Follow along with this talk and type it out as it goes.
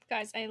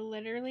Guys, I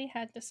literally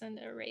had to send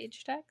a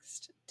rage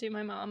text to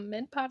my mom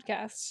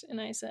mid-podcast, and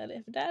I said,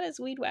 if Dad is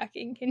weed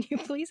whacking, can you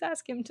please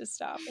ask him to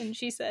stop? And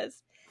she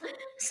says,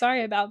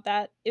 sorry about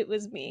that, it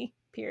was me,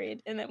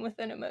 period. And then with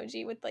an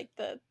emoji with, like,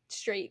 the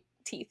straight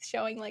teeth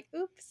showing, like,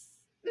 oops.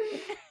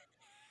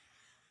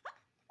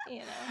 You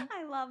know.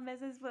 I love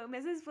Mrs. Fu.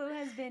 Mrs. Fu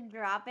has been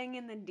dropping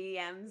in the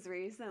DMs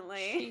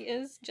recently. She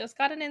is just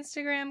got an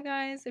Instagram,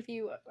 guys. If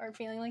you are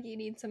feeling like you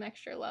need some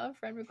extra love,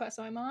 friend request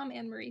on my mom,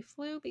 Anne Marie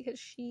Flew, because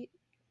she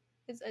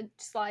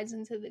slides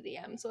into the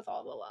DMs with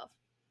all the love.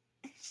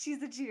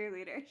 She's a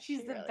cheerleader.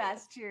 She's the really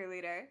best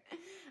cheerleader.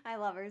 I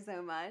love her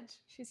so much.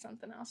 She's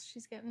something else.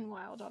 She's getting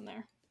wild on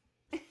there.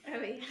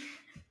 Oh, yeah.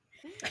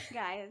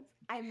 Guys,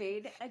 I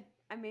made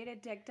a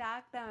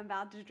TikTok that I'm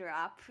about to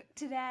drop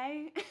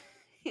today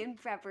in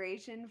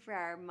preparation for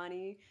our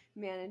money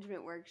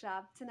management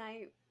workshop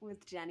tonight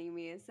with Jenny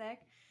Music.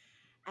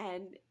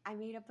 And I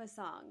made up a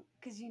song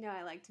because you know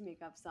I like to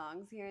make up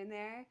songs here and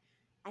there.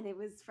 And it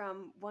was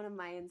from one of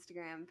my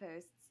Instagram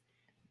posts.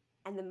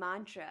 And the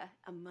mantra,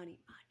 a money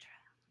mantra,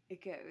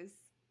 it goes,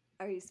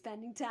 are you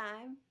spending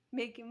time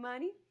making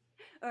money?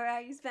 Or are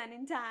you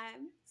spending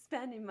time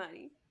spending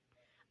money?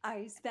 Are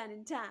you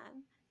spending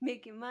time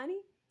making money?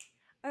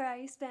 Or are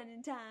you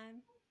spending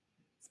time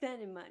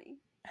spending money?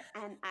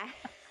 And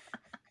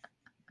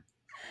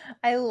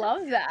I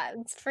love that.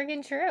 It's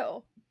freaking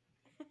true.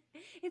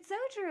 It's so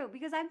true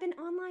because I've been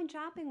online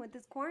shopping with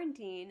this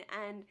quarantine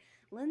and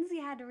Lindsay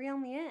had to reel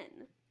me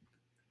in.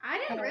 I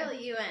didn't reel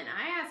you in.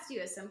 I asked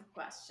you a simple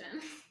question.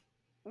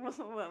 What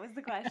was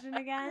the question I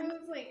again?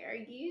 was like, are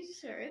you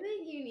sure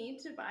that you need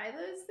to buy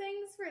those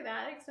things for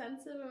that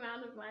expensive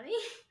amount of money?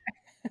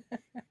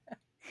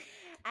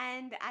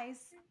 And I,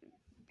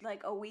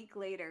 like a week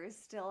later,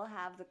 still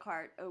have the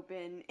cart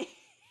open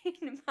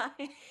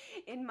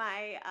in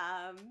my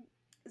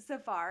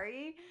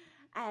Safari,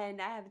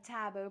 and I have a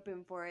tab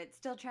open for it,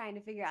 still trying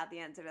to figure out the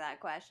answer to that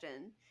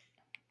question.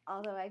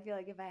 Although I feel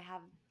like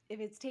if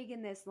it's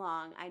taken this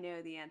long, I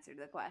know the answer to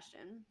the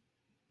question.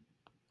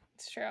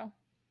 It's true.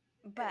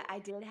 But I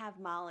did have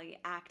Molly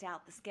act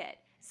out the skit.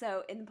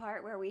 So in the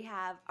part where we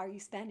have, are you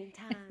spending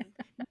time?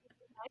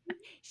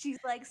 She's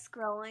like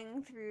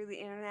scrolling through the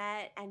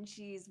internet and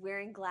she's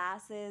wearing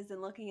glasses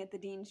and looking at the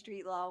Dean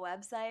Street Law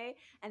website.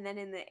 And then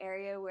in the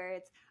area where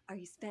it's, are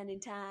you spending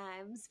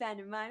time,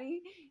 spending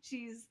money?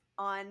 She's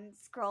on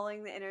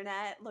scrolling the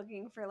internet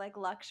looking for like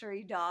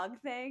luxury dog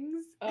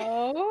things.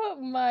 Oh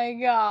my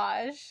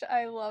gosh.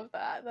 I love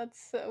that.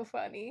 That's so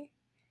funny.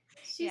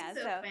 She's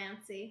so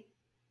fancy.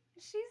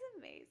 She's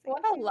amazing.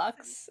 What a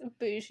luxe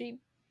bougie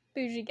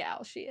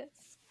gal she is.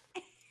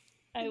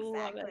 I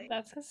love it.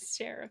 That's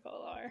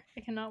hysterical, Laura.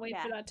 I cannot wait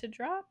for that to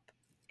drop.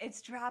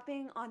 It's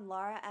dropping on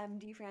Laura M.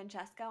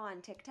 DiFrancesco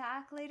on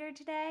TikTok later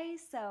today,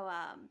 so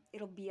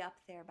it'll be up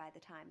there by the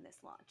time this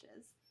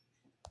launches.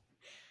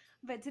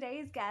 But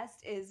today's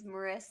guest is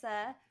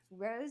Marissa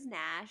Rose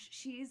Nash.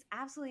 She's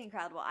absolutely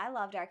incredible. I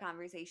loved our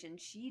conversation.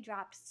 She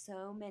dropped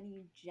so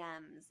many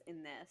gems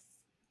in this.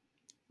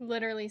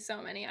 Literally so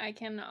many. I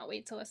cannot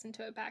wait to listen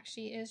to it back.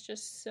 She is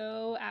just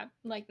so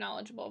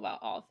knowledgeable about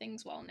all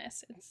things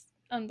wellness. It's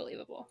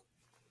unbelievable.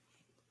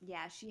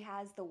 Yeah, she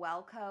has the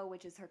WellCo,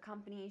 which is her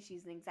company.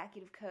 She's an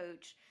executive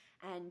coach,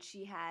 and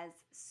she has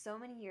so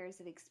many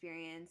years of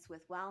experience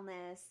with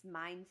wellness,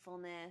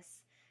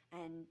 mindfulness,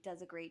 and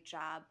does a great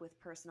job with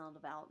personal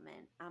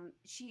development.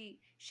 She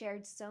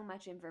shared so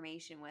much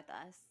information with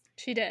us.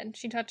 She did.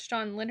 She touched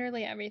on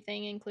literally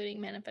everything, including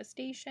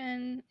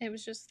manifestation. It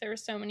was just, there were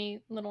so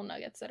many little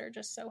nuggets that are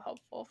just so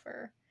helpful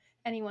for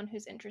anyone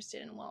who's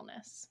interested in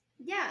wellness.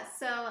 Yeah,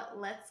 so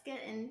let's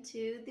get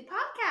into the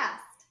podcast.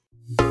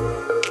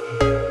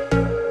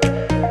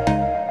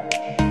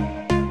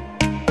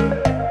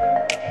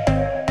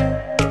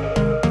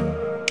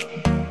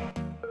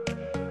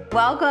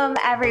 Welcome,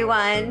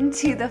 everyone,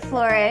 to the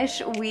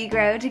Flourish, We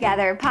Grow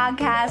Together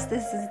podcast.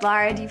 This is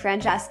Laura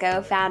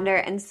DiFrancesco, founder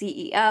and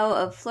CEO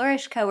of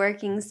Flourish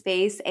Co-working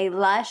Space, a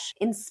lush,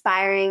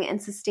 inspiring,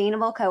 and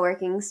sustainable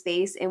co-working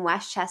space in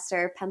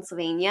Westchester,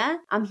 Pennsylvania.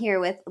 I'm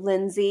here with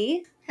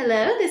Lindsay.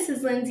 Hello, this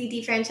is Lindsay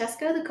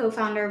DiFrancesco, the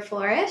co-founder of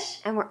Flourish.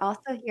 And we're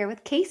also here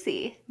with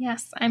Casey.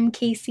 Yes, I'm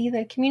Casey,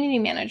 the community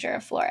manager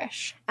of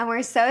Flourish. And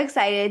we're so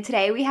excited.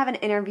 Today we have an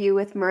interview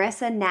with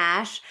Marissa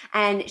Nash,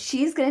 and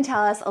she's going to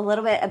tell us a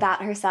little bit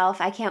about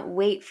herself. I can't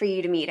wait for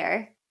you to meet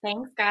her.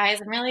 Thanks,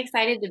 guys. I'm really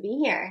excited to be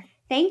here.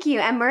 Thank you.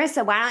 And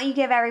Marissa, why don't you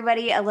give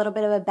everybody a little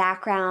bit of a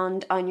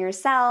background on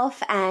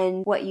yourself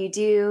and what you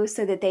do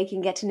so that they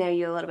can get to know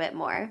you a little bit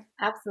more?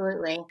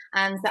 Absolutely.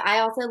 So I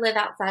also live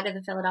outside of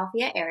the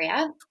Philadelphia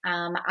area.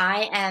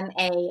 I am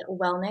a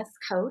wellness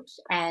coach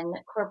and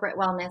corporate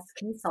wellness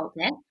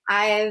consultant.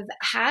 I've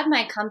had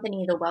my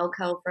company, The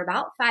WellCo, for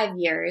about 5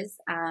 years.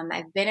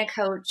 I've been a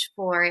coach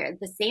for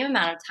the same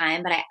amount of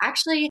time, but I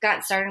actually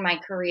got started my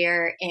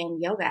career in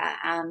yoga,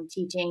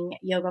 teaching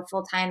yoga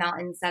full-time out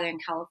in Southern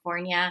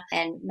California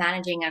and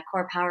managing a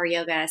core power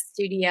yoga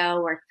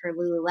studio, worked for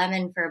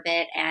Lululemon for a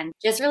bit, and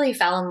just really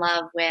fell in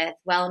love with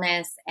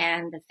wellness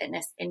and the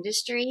fitness industry.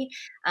 industry,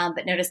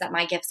 but noticed that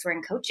my gifts were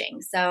in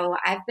coaching. So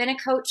I've been a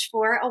coach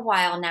for a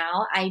while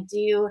now. I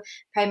do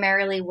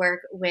primarily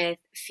work with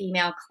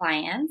female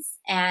clients,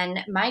 and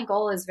my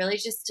goal is really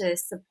just to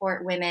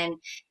support women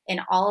in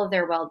all of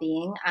their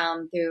well-being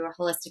through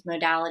holistic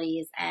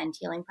modalities and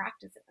healing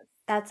practices.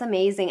 That's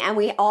amazing. And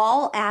we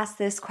all asked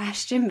this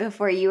question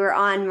before you were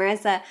on,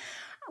 Marissa.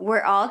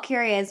 We're all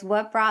curious,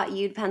 what brought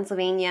you to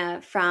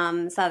Pennsylvania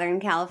from Southern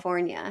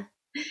California?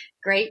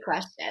 Great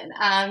question. So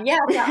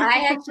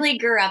I actually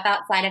grew up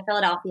outside of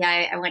Philadelphia.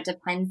 I went to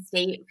Penn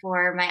State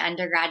for my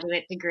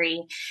undergraduate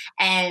degree.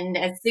 And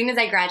as soon as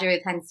I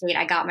graduated Penn State,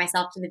 I got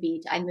myself to the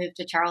beach. I moved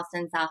to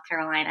Charleston, South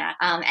Carolina.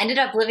 Ended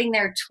up living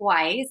there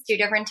twice, 2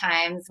 different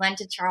times. Went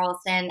to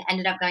Charleston,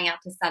 ended up going out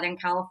to Southern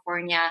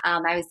California.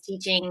 I was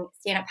teaching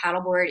stand-up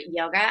paddleboard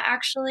yoga,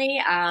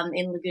 actually,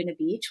 in Laguna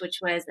Beach, which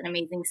was an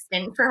amazing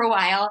stint for a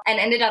while, and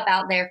ended up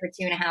out there for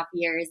 2.5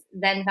 years.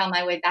 Then found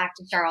my way back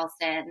to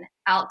Charleston,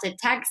 out to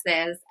Texas,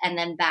 and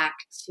then back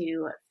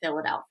to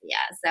Philadelphia.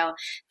 So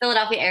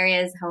Philadelphia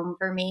area is home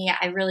for me.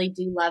 I really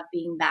do love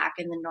being back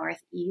in the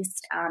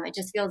Northeast. It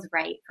just feels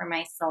right for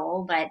my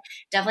soul, but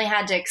definitely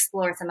had to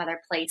explore some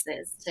other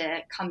places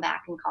to come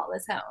back and call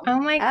this home. Oh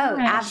my gosh. Oh,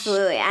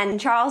 absolutely. And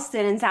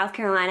Charleston and South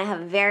Carolina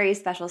have a very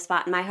special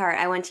spot in my heart.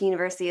 I went to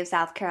University of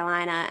South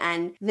Carolina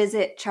and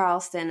visit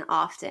Charleston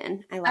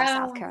often. I love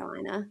South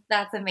Carolina.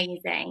 That's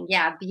amazing.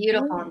 Yeah,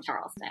 beautiful in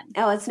Charleston.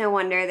 Oh, it's no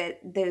wonder that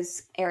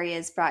those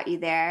areas brought you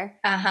there.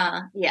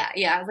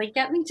 Yeah. I was like,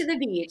 get me to the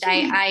beach.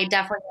 I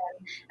definitely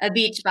am a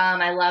beach bum.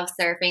 I love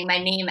surfing.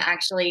 My name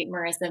actually,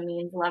 Marissa,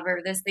 means lover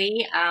of the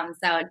sea. So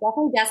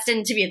definitely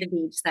destined to be at the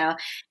beach. So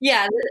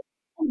yeah.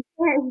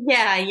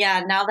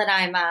 Now that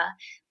I'm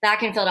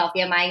back in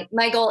Philadelphia,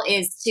 my goal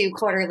is to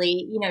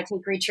quarterly,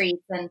 take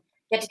retreats and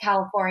get to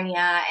California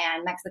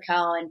and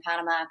Mexico and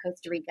Panama,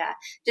 Costa Rica,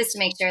 just to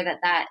make sure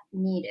that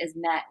need is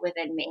met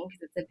within me,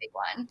 because it's a big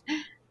one.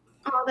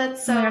 Oh,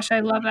 that's so. Oh my gosh, I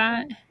love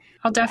that.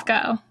 I'll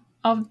go.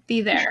 I'll be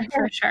there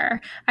for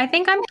sure. I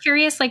think I'm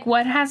curious,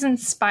 what has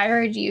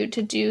inspired you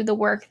to do the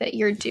work that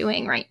you're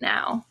doing right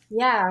now?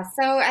 Yeah,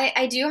 so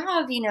I do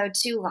have,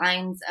 2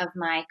 lines of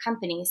my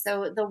company.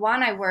 So the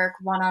one, I work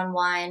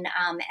one-on-one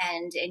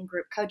and in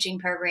group coaching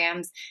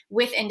programs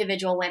with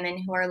individual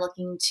women who are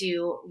looking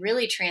to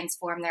really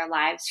transform their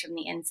lives from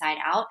the inside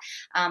out.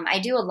 I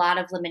do a lot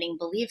of limiting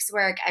beliefs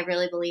work. I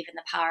really believe in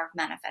the power of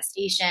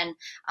manifestation.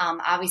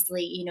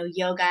 Obviously,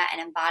 yoga and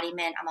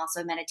embodiment. I'm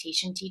also a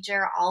meditation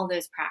teacher. All of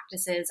those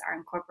practices are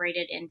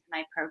incorporated into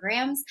my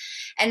programs.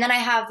 And then I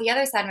have the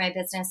other side of my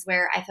business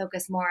where I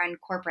focus more on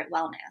corporate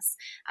wellness.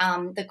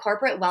 The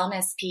corporate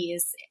wellness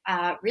piece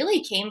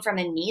really came from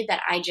a need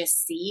that I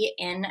just see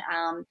in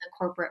the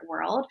corporate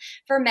world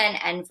for men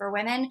and for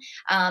women,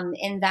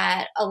 in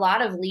that a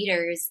lot of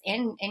leaders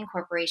in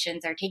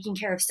corporations are taking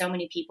care of so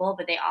many people,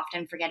 but they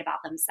often forget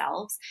about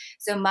themselves.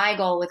 So my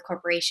goal with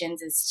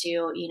corporations is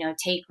to,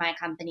 take my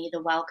company,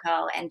 The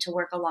Wellco, and to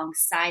work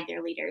alongside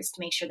their leaders to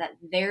make sure that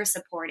they're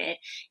supported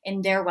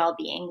in their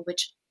well-being,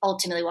 which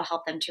ultimately will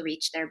help them to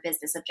reach their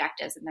business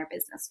objectives and their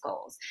business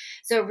goals.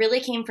 So it really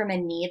came from a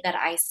need that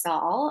I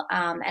saw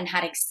and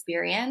had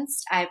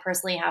experienced. I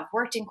personally have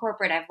worked in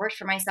corporate, I've worked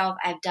for myself,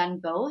 I've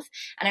done both,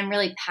 and I'm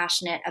really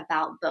passionate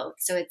about both.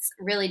 So it's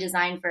really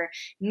designed for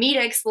me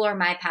to explore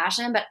my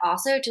passion, but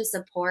also to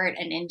support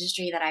an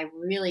industry that I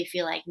really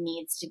feel like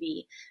needs to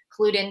be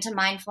clued into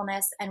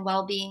mindfulness and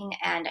well-being.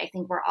 And I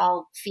think we're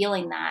all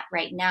feeling that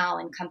right now,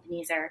 and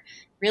companies are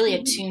really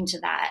attuned to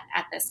that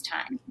at this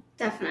time.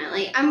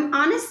 Definitely. I'm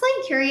honestly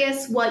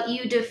curious what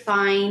you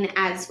define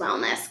as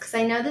wellness, because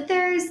I know that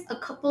there's a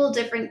couple of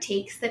different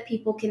takes that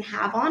people can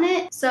have on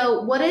it.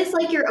 So what is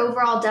your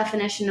overall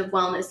definition of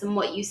wellness and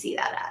what you see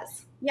that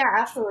as? Yeah,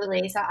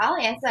 absolutely. So I'll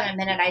answer that in a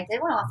minute. I did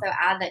want to also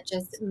add that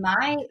just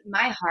my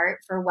heart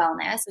for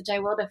wellness, which I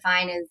will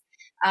define as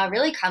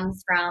really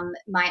comes from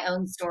my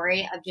own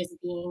story of just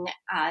being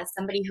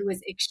somebody who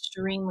was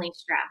extremely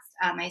stressed.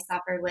 I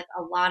suffered with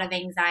a lot of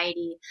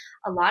anxiety,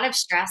 a lot of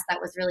stress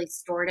that was really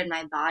stored in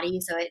my body.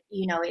 So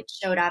it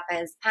showed up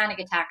as panic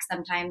attacks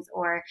sometimes,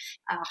 or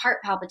heart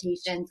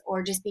palpitations,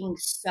 or just being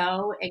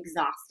so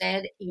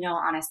exhausted,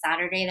 on a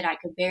Saturday that I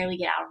could barely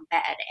get out of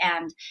bed.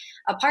 And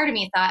a part of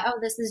me thought, oh,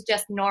 this is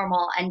just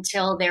normal,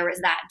 until there was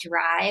that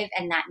drive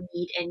and that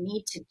need in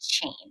me to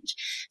change.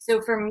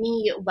 So for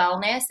me,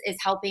 wellness is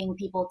helping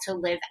people to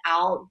live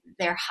out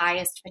their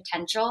highest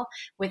potential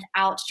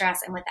without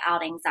stress and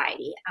without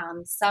anxiety.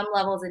 Some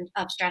levels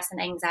of stress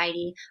and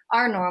anxiety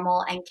are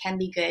normal and can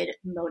be good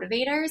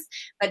motivators,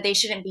 but they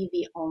shouldn't be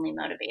the only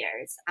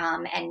motivators.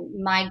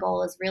 And my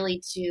goal is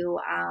really to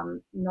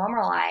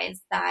normalize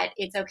that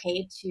it's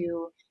okay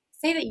to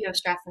say that you have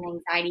stress and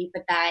anxiety,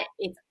 but that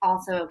it's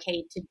also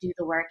okay to do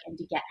the work and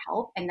to get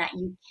help, and that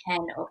you can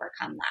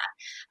overcome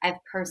that. I've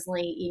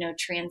personally,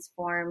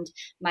 transformed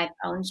my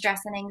own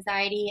stress and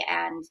anxiety,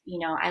 and,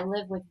 I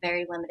live with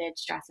very limited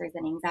stressors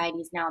and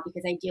anxieties now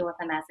because I deal with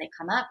them as they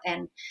come up,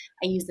 and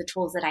I use the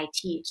tools that I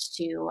teach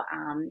to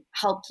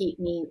help keep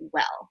me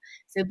well.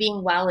 So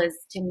being well is,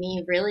 to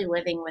me, really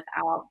living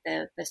without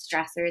the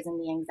stressors and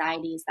the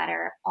anxieties that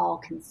are all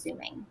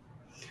consuming.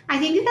 I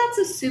think that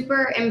that's a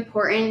super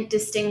important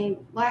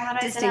distinction.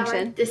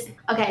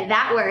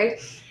 That word.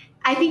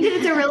 I think that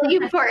it's a really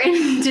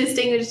important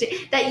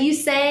distinction that you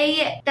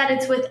say that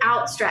it's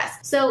without stress.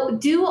 So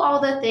do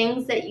all the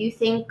things that you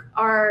think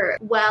are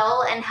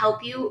well and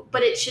help you,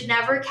 but it should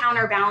never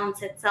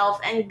counterbalance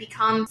itself and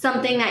become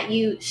something that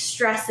you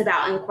stress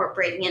about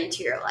incorporating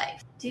into your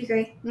life. Do you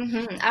agree?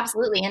 Mm-hmm,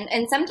 absolutely.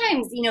 And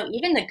sometimes,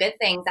 even the good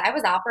things, I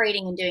was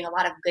operating and doing a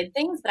lot of good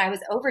things, but I was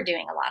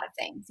overdoing a lot of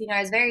things. I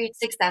was very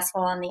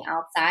successful on the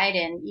outside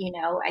and,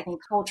 I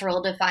think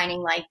cultural defining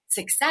like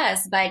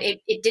success, but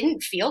it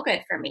didn't feel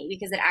good for me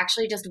because it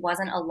actually just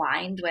wasn't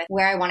aligned with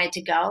where I wanted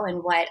to go and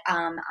what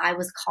I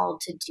was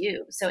called to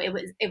do. So it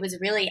was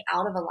really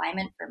out of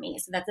alignment for me.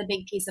 So that's a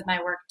big piece of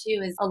my work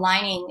too, is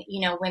aligning,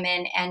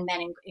 women and men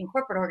in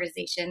corporate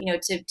organizations,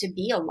 to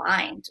be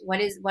aligned.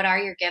 What are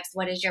your gifts?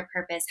 What is your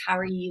purpose? How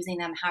are you using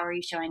them? How are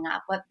you showing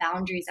up? What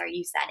boundaries are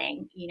you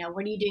setting?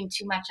 What are you doing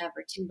too much of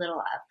or too little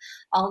of?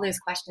 All those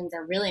questions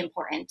are really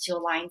important to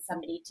align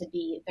somebody to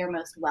be their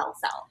most well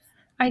self.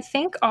 I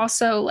think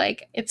also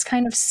it's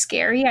kind of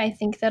scary. I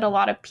think that a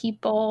lot of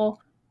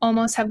people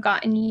almost have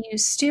gotten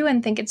used to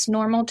and think it's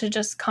normal to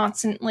just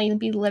constantly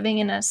be living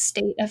in a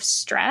state of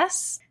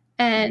stress.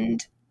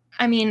 And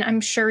I mean, I'm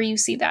sure you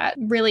see that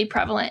really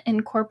prevalent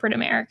in corporate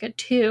America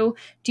too.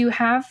 Do you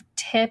have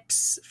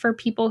tips for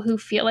people who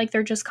feel like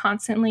they're just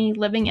constantly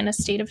living in a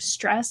state of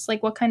stress?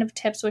 Like what kind of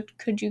tips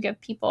could you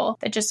give people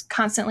that just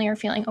constantly are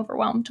feeling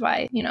overwhelmed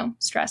by,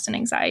 stress and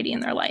anxiety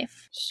in their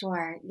life?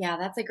 Sure. Yeah,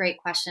 that's a great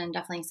question.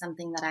 Definitely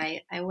something that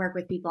I work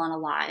with people on a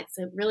lot. It's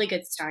a really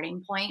good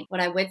starting point.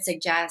 What I would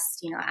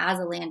suggest, as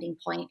a landing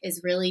point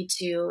is really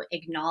to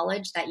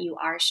acknowledge that you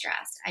are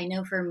stressed. I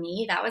know for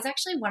me, that was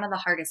actually one of the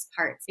hardest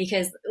parts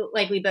because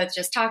like we both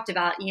just talked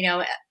about,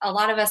 a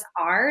lot of us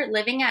are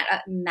living at a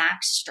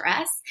max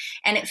stress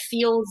and it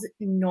feels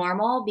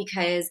normal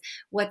because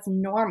what's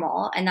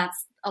normal, and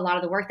that's a lot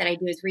of the work that I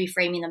do is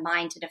reframing the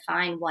mind to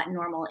define what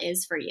normal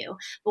is for you.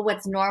 But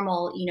what's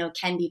normal,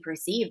 can be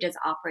perceived as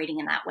operating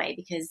in that way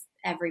because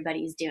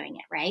everybody's doing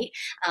it, right?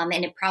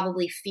 And it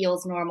probably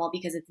feels normal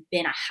because it's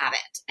been a habit.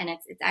 And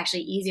it's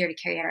actually easier to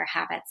carry out our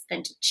habits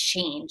than to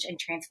change and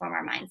transform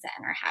our mindset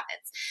and our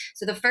habits.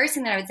 So the first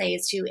thing that I would say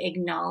is to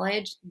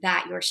acknowledge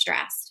that you're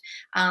stressed.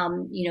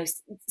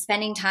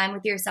 Spending time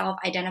with yourself,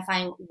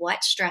 identifying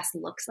what stress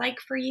looks like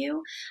for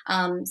you.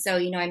 So,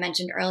 I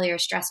mentioned earlier,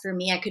 stress for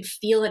me, I could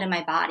feel it in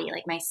my body,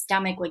 like my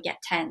stomach would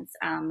get tense,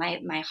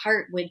 my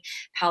heart would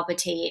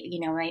palpitate,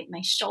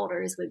 my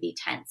shoulders would be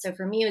tense. So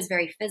for me, it was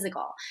very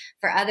physical.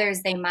 For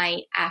others, they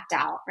might act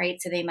out,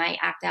 right? So they might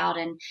act out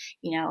and,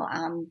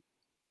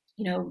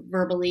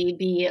 verbally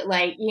be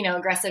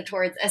aggressive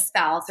towards a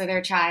spouse or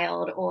their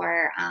child,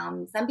 or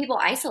some people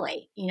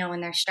isolate, when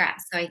they're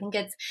stressed. So I think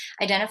it's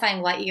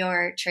identifying what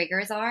your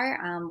triggers are,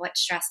 what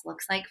stress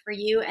looks like for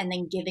you, and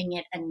then giving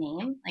it a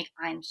name, like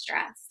I'm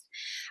stressed.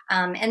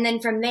 And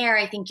then from there,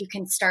 I think you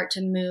can start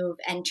to move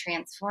and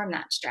transform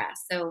that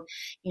stress. So,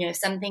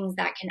 some things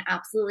that can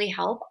absolutely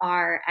help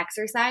are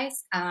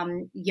exercise.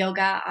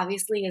 Yoga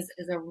obviously is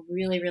a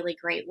really, really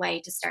great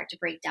way to start to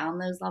break down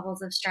those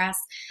levels of stress.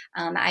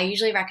 I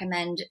usually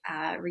recommend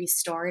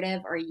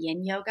restorative or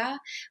yin yoga,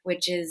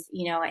 which is,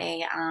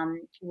 a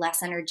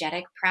less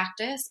energetic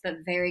practice, but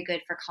very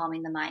good for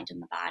calming the mind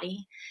and the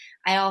body.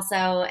 I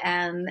also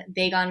am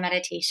big on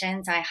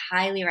meditation, so I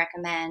highly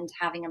recommend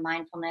having a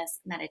mindfulness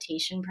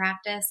meditation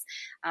practice.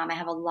 I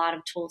have a lot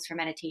of tools for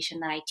meditation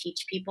that I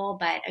teach people,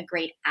 but a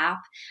great app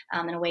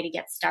and a way to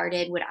get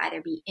started would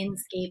either be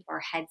Inkscape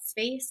or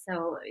Headspace.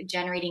 So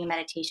generating a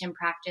meditation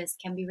practice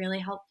can be really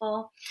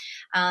helpful.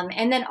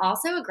 And then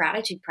also a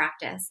gratitude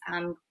practice.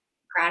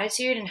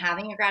 Gratitude and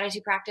having a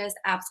gratitude practice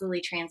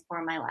absolutely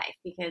transformed my life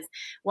because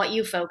what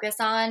you focus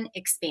on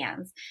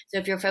expands. So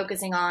if you're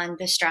focusing on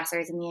the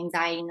stressors and the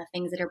anxiety and the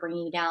things that are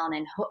bringing you down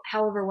and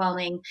how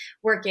overwhelming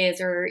work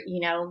is, or,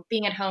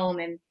 being at home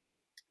and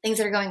things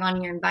that are going on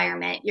in your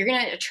environment, you're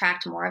going to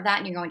attract more of that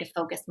and you're going to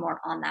focus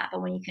more on that.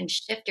 But when you can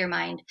shift your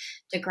mind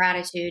to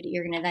gratitude,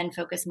 you're going to then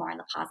focus more on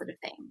the positive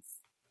things.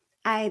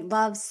 I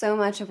love so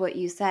much of what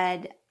you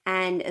said.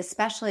 And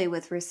especially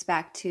with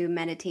respect to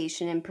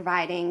meditation and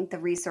providing the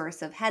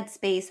resource of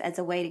Headspace as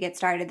a way to get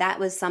started, that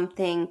was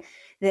something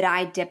that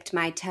I dipped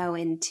my toe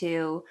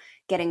into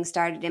getting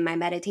started in my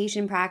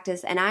meditation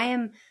practice. And I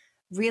am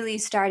really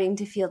starting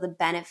to feel the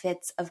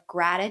benefits of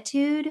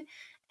gratitude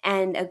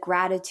and a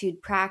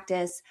gratitude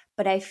practice.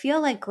 But I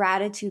feel like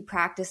gratitude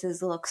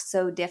practices look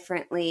so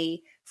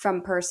differently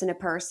from person to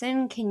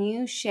person. Can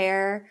you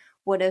share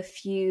what a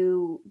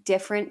few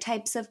different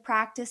types of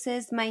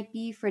practices might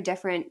be for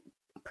different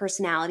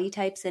personality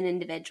types and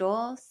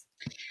individuals?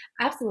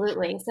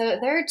 Absolutely. So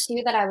there are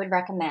two that I would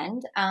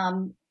recommend.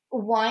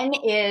 One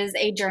is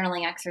a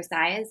journaling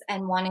exercise,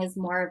 and one is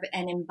more of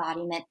an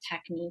embodiment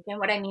technique. And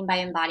what I mean by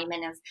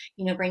embodiment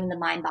is, bringing the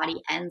mind,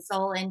 body, and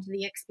soul into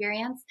the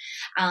experience.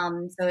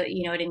 So,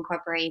 it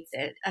incorporates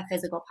a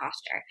physical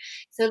posture.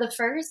 So the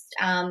first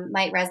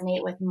might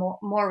resonate with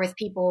more with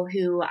people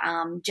who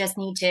just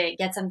need to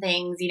get some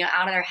things,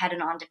 out of their head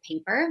and onto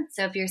paper.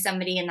 So if you're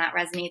somebody and that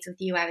resonates with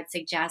you, I would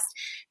suggest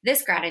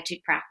this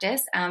gratitude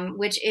practice,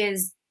 which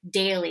is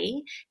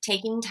daily,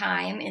 taking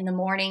time in the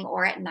morning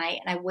or at night.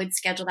 And I would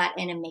schedule that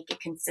in and make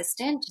it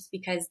consistent, just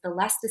because the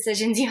less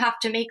decisions you have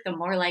to make, the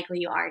more likely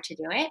you are to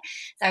do it.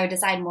 So I would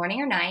decide morning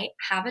or night,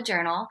 have a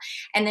journal,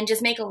 and then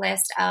just make a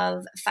list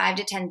of 5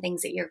 to 10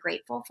 things that you're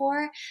grateful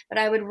for. But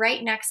I would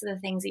write next to the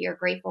things that you're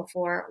grateful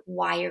for,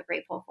 why you're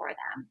grateful for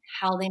them,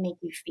 how they make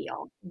you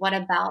feel. What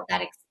about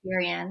that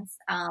experience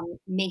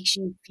makes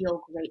you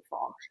feel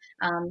grateful?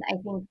 I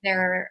think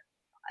there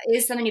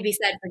is something to be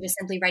said for just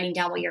simply writing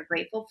down what you're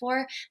grateful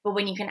for. But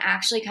when you can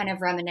actually kind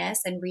of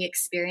reminisce and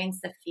re-experience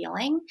the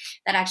feeling,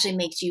 that actually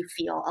makes you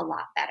feel a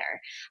lot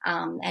better.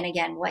 And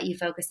again, what you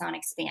focus on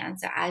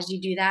expands. So as you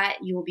do that,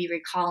 you will be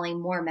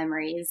recalling more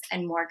memories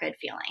and more good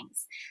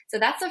feelings. So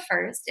that's the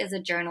first, is a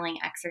journaling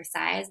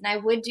exercise. And I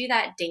would do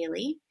that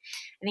daily.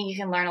 I think you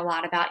can learn a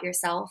lot about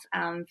yourself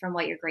from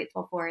what you're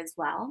grateful for as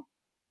well.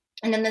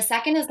 And then the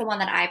second is the one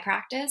that I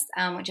practice,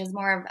 which is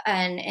more of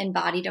an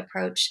embodied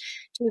approach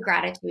to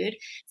gratitude.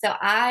 So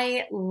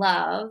I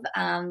love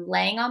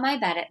laying on my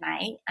bed at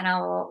night, and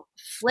I'll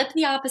flip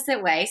the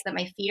opposite way so that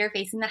my feet are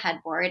facing the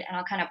headboard, and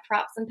I'll kind of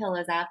prop some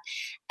pillows up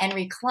and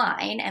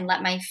recline and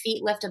let my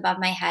feet lift above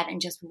my head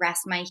and just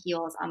rest my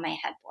heels on my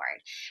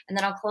headboard. And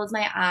then I'll close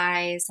my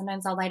eyes.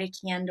 Sometimes I'll light a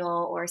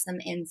candle or some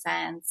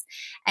incense,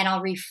 and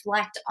I'll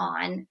reflect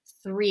on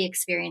 3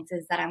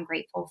 experiences that I'm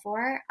grateful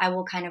for. I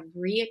will kind of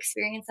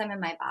re-experience them in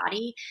my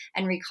body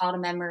and recall to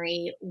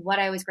memory what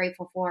I was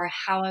grateful for,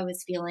 how I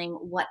was feeling,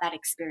 what that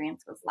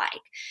experience was like.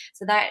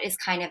 So that is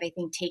kind of, I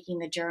think, taking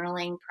the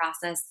journaling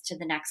process to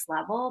the next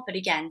level. But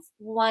again,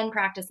 one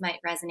practice might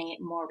resonate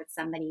more with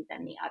somebody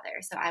than the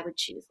other. So I would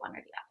choose one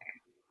or the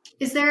other.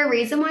 Is there a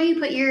reason why you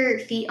put your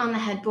feet on the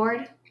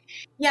headboard?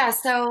 Yeah,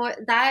 so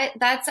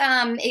that's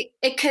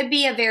it could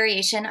be a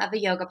variation of a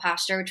yoga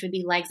posture, which would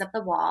be legs up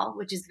the wall,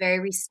 which is very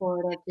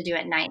restorative to do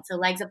at night. So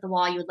legs up the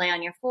wall, you would lay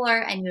on your floor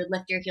and you would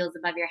lift your heels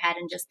above your head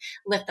and just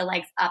lift the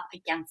legs up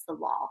against the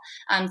wall.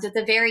 So it's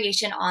a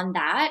variation on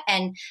that.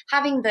 And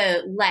having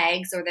the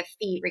legs or the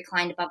feet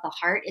reclined above the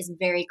heart is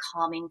very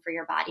calming for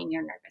your body and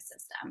your nervous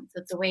system.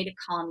 So it's a way to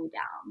calm you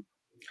down.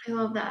 I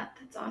love that.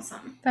 That's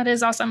awesome. That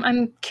is awesome.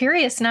 I'm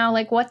curious now,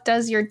 what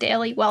does your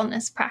daily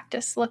wellness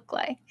practice look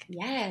like?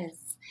 Yes.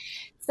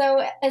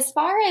 So as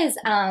far as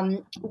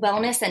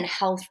wellness and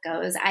health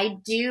goes, I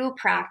do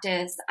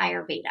practice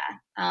Ayurveda.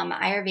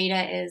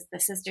 Ayurveda is the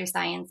sister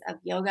science of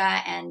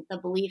yoga, and the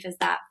belief is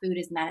that food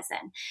is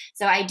medicine.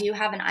 So I do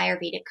have an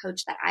Ayurvedic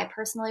coach that I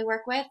personally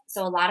work with.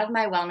 So a lot of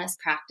my wellness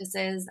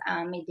practices,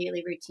 my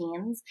daily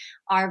routines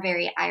are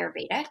very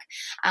Ayurvedic.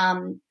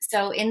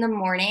 So in the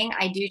morning,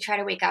 I do try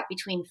to wake up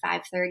between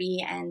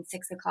 5:30 and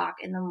 6 o'clock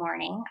in the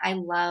morning. I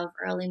love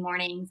early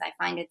mornings. I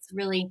find it's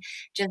really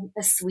just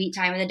a sweet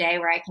time of the day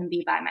where I can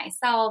be by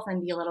myself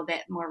and be a little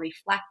bit more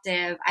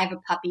reflective. I have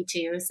a puppy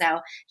too,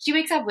 so she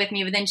wakes up with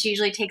me, but then she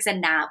usually takes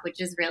a nap, which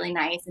is really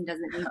nice and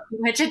doesn't need too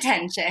much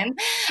attention.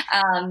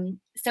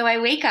 So I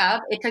wake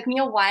up. It took me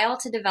a while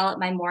to develop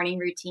my morning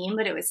routine,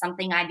 but it was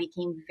something I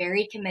became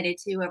very committed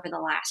to over the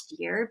last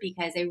year,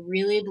 because I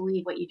really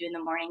believe what you do in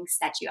the morning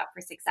sets you up for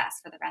success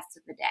for the rest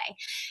of the day.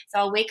 So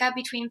I'll wake up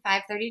between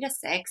 5:30 to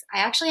 6. I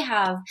actually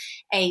have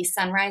a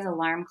sunrise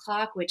alarm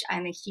clock, which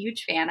I'm a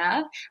huge fan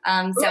of.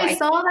 So I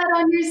saw that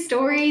on your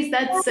stories.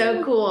 That's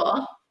so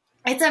cool.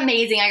 It's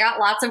amazing. I got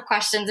lots of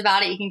questions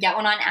about it. You can get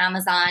one on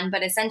Amazon,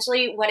 but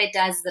essentially what it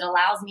does is it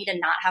allows me to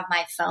not have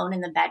my phone in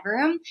the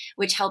bedroom,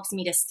 which helps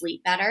me to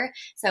sleep better.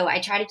 So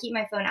I try to keep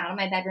my phone out of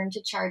my bedroom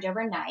to charge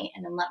overnight,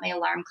 and then let my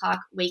alarm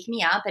clock wake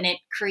me up, and it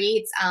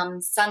creates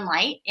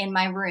sunlight in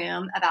my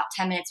room about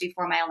 10 minutes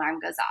before my alarm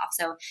goes off.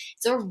 So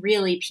it's a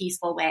really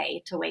peaceful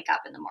way to wake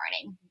up in the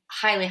morning.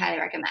 Highly, highly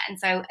recommend.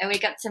 So I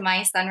wake up to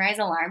my sunrise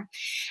alarm,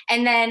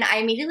 and then I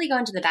immediately go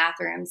into the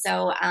bathroom.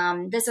 So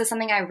this was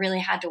something I really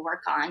had to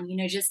work on,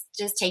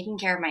 just taking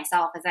care of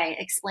myself. As I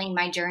explained,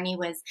 my journey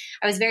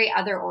I was very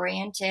other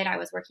oriented. I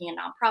was working in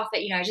a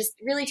nonprofit, I was just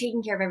really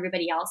taking care of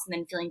everybody else and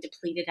then feeling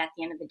depleted at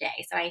the end of the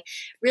day. So I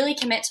really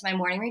commit to my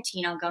morning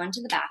routine. I'll go into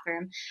the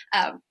bathroom.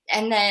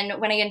 And then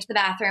when I get into the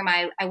bathroom,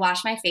 I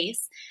wash my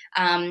face.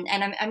 And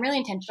I'm really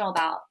intentional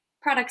about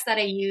products that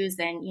I use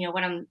and,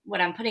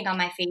 what I'm putting on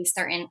my face,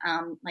 certain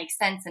like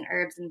scents and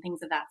herbs and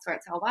things of that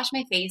sort. So I'll wash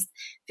my face,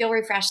 feel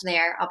refreshed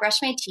there. I'll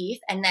brush my teeth.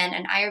 And then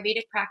an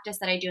Ayurvedic practice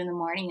that I do in the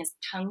morning is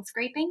tongue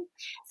scraping.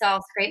 So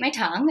I'll scrape my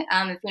tongue.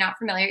 If you're not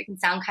familiar, it can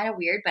sound kind of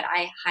weird, but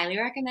I highly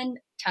recommend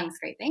tongue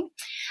scraping.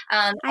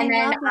 And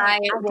then I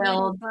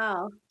will.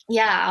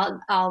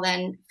 I'll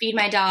then feed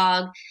my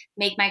dog,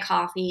 make my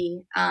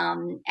coffee,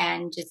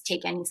 and just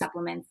take any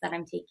supplements that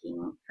I'm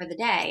taking for the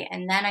day.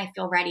 And then I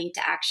feel ready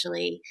to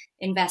actually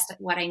invest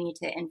what I need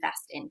to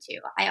invest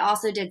into. I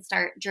also did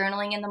start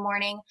journaling in the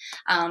morning.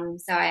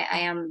 So I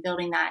am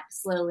building that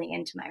slowly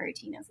into my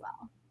routine as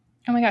well.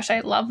 Oh my gosh, I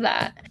love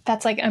that.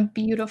 That's like a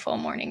beautiful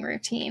morning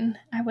routine.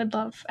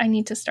 I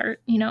need to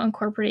start,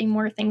 incorporating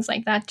more things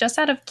like that just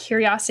out of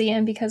curiosity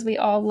and because we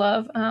all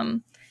love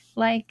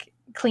like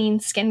clean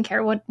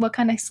skincare. What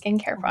kind of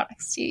skincare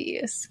products do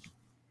you use?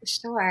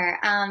 Sure.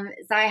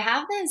 So I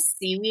have this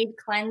seaweed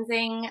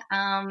cleansing.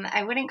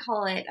 I wouldn't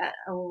call it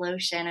a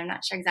lotion. I'm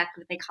not sure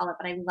exactly what they call it,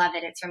 but I love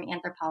it. It's from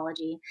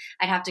Anthropologie.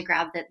 I'd have to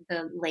grab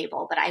the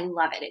label, but I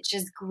love it. It's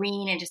just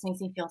green. It just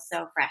makes me feel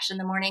so fresh in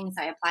the morning.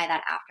 So I apply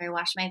that after I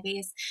wash my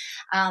face.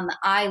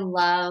 I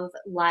love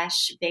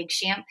Lush Big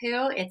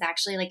Shampoo. It's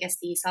actually like a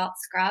sea salt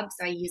scrub.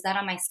 So I use that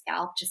on my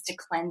scalp just to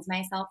cleanse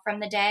myself from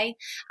the day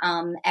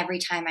every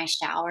time I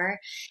shower.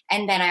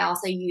 And then I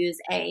also use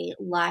a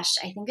Lush,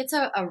 I think it's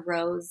a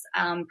rose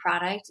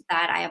product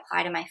that I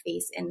apply to my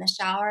face in the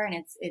shower,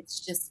 and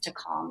it's just to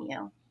calm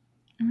you.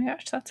 Oh my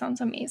gosh, that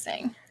sounds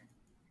amazing.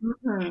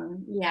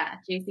 Mm-hmm. Yeah,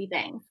 juicy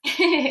things.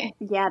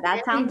 Yeah,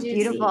 that sounds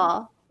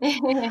beautiful.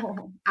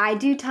 I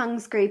do tongue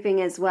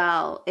scraping as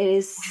well. It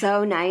is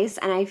so nice,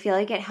 and I feel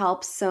like it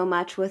helps so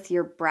much with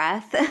your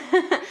breath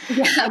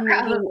and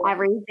making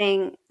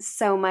everything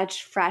so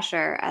much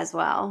fresher as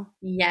well.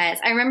 Yes,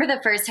 I remember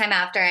the first time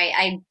after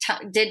I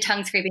did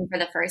tongue scraping for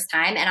the first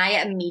time, and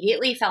I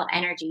immediately felt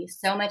energy,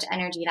 so much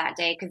energy that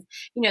day, because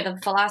the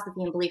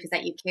philosophy and belief is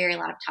that you carry a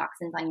lot of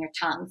toxins on your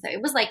tongue. So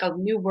it was like a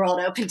new world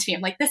open to me.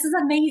 I'm like, this is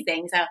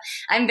amazing. So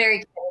I'm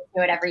very committed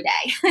to it every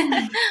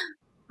day.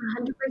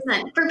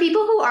 100%. For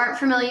people who aren't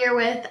familiar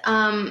with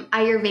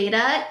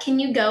Ayurveda, can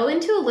you go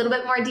into a little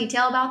bit more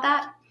detail about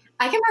that?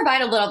 I can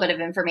provide a little bit of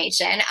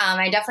information.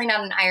 I'm definitely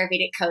not an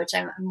Ayurvedic coach.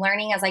 I'm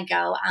learning as I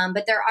go.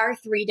 But there are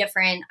 3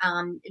 different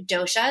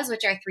doshas,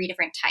 which are 3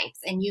 different types,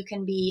 and you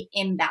can be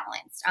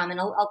imbalanced. And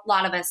a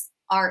lot of us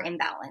are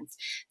imbalanced.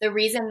 The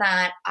reason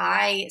that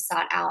I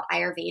sought out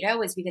Ayurveda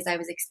was because I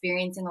was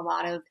experiencing a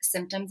lot of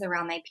symptoms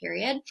around my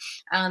period.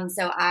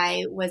 So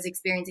I was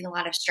experiencing a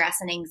lot of stress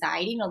and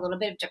anxiety and a little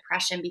bit of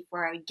depression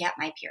before I would get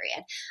my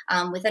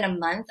period. Within a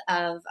month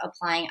of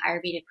applying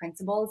Ayurvedic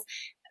principles,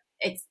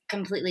 it's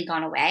completely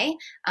gone away.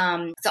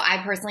 So I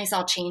personally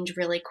saw change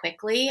really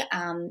quickly.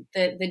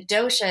 The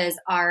doshas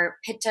are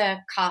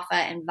Pitta, Kapha,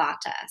 and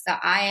Vata. So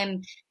I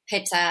am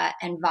Pitta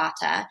and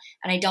Vata,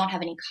 and I don't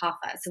have any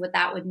Kapha. So what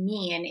that would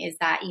mean is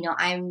that,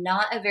 I'm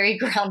not a very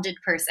grounded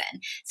person.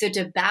 So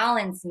to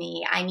balance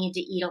me, I need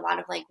to eat a lot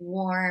of like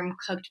warm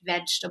cooked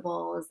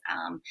vegetables,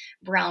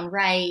 brown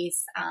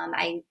rice.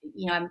 I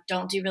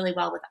don't do really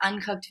well with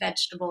uncooked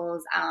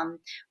vegetables,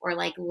 or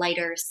like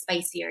lighter,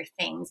 spicier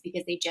things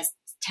because they just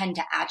tend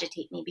to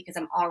agitate me because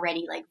I'm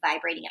already like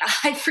vibrating at a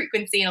high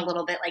frequency and a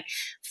little bit like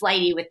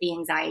flighty with the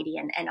anxiety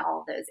and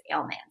all of those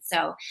ailments.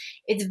 So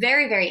it's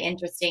very, very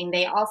interesting.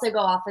 They also go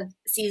off of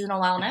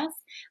seasonal wellness.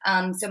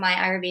 So my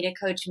Ayurveda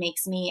coach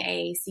makes me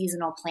a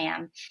seasonal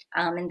plan.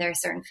 And there are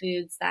certain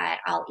foods that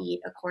I'll eat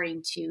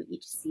according to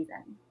each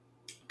season.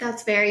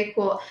 That's very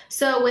cool.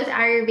 So with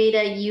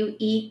Ayurveda, you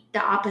eat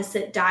the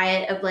opposite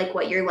diet of like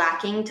what you're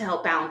lacking to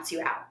help balance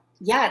you out.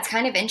 Yeah, it's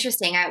kind of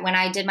interesting. When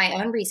I did my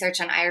own research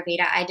on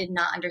Ayurveda, I did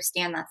not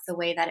understand that's the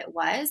way that it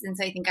was. And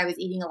so I think I was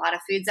eating a lot of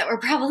foods that were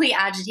probably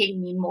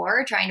agitating me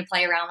more, trying to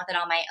play around with it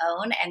on my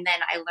own. And then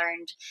I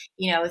learned,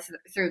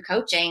 through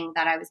coaching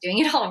that I was doing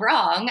it all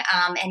wrong.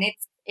 And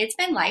it's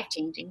been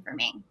life-changing for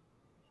me.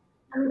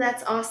 Oh,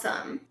 that's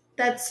awesome.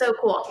 That's so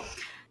cool.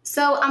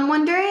 So I'm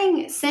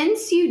wondering,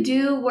 since you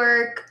do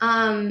work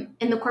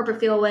in the corporate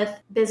field with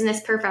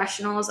business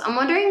professionals, I'm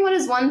wondering what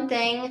is one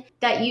thing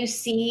that you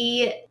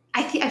see.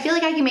 I feel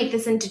like I can make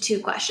this into 2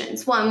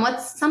 questions. One,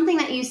 what's something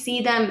that you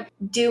see them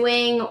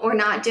doing or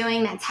not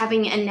doing that's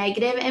having a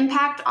negative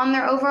impact on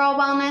their overall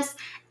wellness?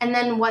 And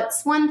then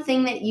what's one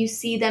thing that you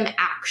see them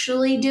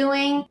actually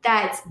doing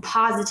that's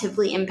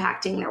positively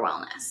impacting their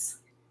wellness?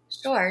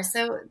 Sure.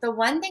 So the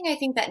one thing I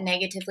think that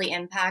negatively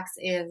impacts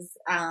is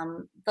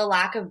the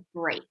lack of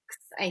breaks.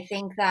 I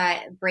think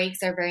that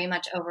breaks are very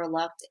much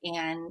overlooked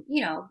and,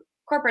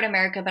 corporate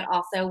America, but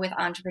also with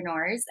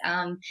entrepreneurs.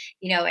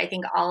 I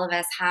think all of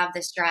us have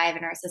this drive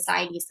and our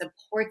society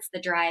supports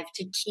the drive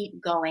to keep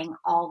going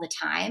all the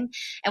time.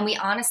 And we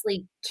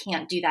honestly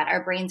can't do that.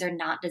 Our brains are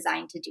not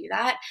designed to do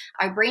that.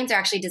 Our brains are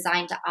actually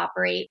designed to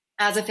operate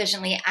as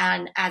efficiently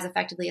and as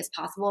effectively as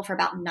possible for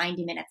about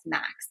 90 minutes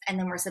max. And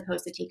then we're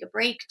supposed to take a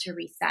break to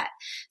reset.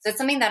 So it's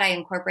something that I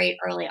incorporate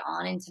early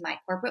on into my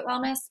corporate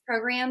wellness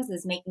programs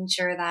is making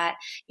sure that,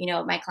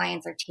 my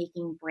clients are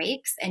taking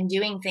breaks and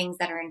doing things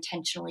that are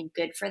intentionally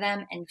good for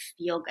them and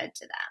feel good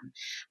to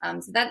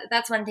them. So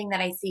that's one thing that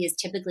I see is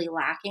typically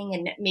lacking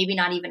and maybe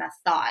not even a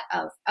thought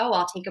of,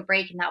 I'll take a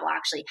break and that will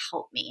actually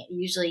help me. It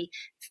usually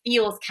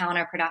feels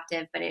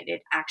counterproductive, but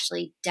it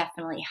actually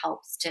definitely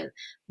helps to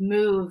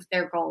move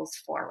their goals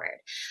individuals forward.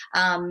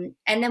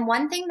 And then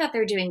one thing that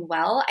they're doing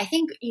well, I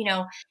think,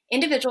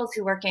 individuals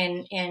who work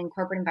in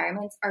corporate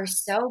environments are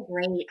so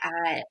great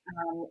at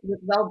with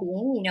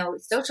well-being.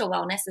 Social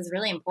wellness is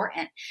really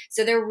important.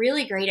 So they're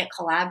really great at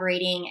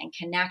collaborating and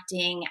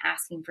connecting,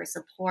 asking for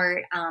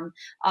support.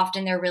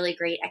 Often they're really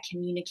great at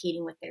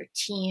communicating with their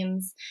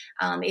teams.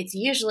 It's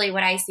usually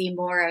what I see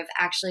more of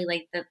actually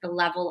like the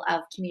level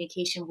of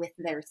communication with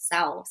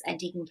themselves and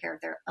taking care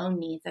of their own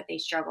needs that they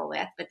struggle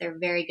with, but they're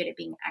very good at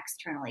being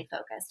externally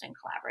focused and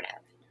collaborative.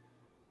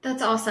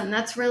 That's awesome.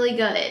 That's really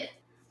good.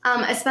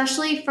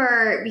 Especially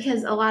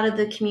because a lot of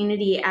the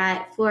community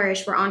at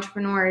Flourish, we're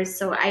entrepreneurs.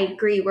 So I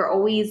agree. We're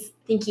always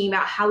thinking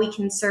about how we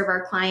can serve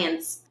our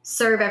clients,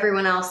 serve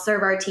everyone else,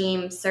 serve our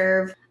team,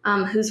 serve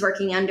who's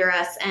working under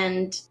us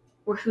and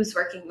who's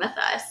working with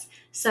us.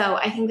 So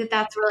I think that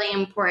that's really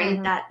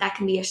important, that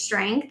can be a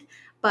strength,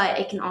 but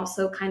it can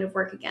also kind of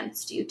work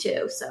against you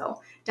too.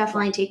 So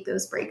definitely take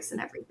those breaks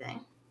and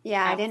everything.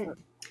 Yeah,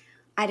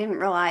 I didn't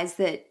realize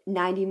that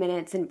 90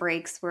 minutes and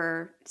breaks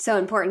were so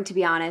important, to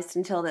be honest,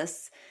 until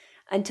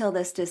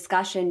this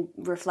discussion,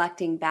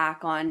 reflecting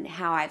back on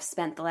how I've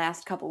spent the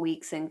last couple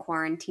weeks in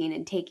quarantine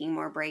and taking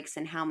more breaks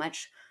and how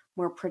much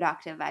more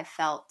productive I've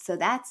felt. So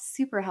that's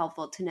super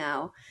helpful to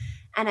know.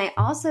 And I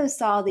also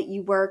saw that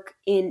you work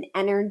in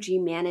energy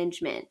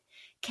management.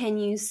 Can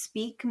you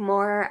speak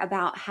more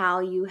about how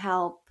you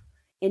help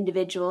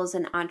individuals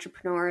and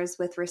entrepreneurs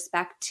with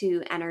respect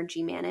to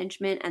energy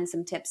management and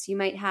some tips you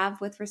might have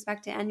with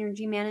respect to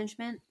energy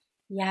management?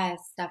 Yes,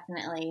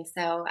 definitely.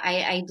 So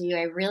I do.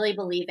 I really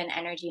believe in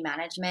energy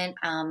management.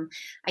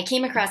 I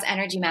came across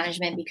energy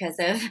management because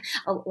of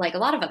like a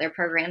lot of other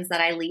programs that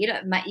I lead.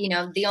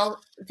 The only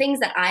things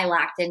that I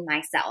lacked in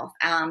myself.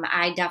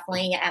 I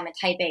definitely am a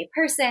type A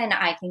person.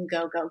 I can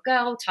go.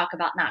 Talk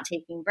about not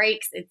taking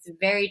breaks. It's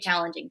very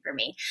challenging for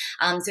me.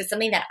 So it's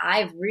something that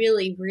I've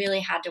really,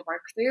 really had to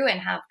work through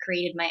and have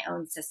created my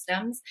own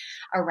systems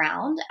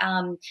around.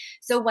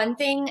 So one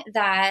thing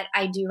that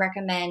I do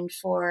recommend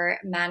for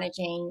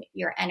managing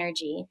your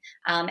energy.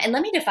 And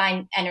let me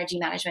define energy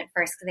management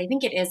first, because I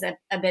think it is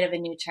a bit of a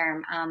new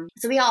term.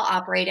 So we all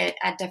operate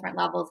at different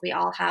levels. We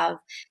all have,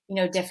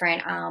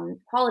 different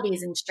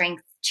qualities and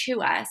strengths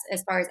to us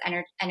as far as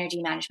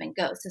energy management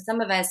goes. So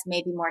some of us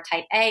may be more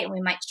type A and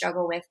we might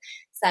struggle with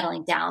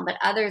settling down, but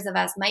others of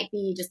us might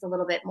be just a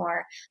little bit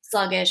more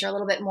sluggish or a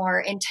little bit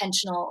more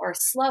intentional or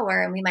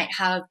slower, and we might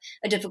have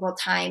a difficult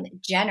time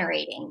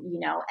generating,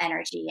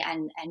 energy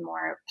and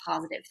more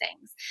positive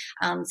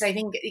things. So I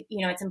think,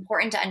 it's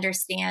important to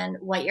understand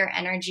what your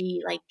energy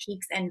like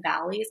peaks and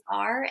valleys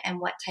are and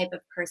what type of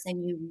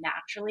person you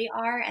naturally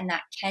are, and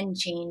that can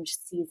change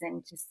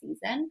season to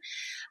season.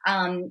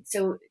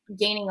 So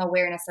gaining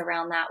awareness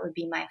around that would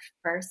be my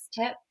first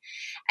tip.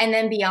 And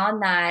then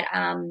beyond that,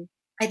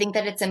 I think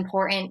that it's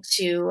important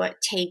to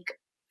take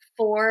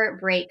 4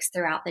 breaks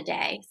throughout the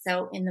day.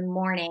 So in the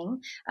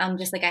morning,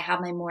 just like I have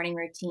my morning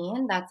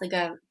routine, that's like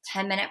a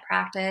 10-minute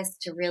practice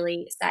to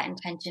really set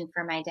intention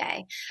for my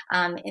day.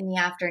 In the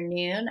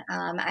afternoon,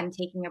 I'm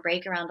taking a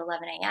break around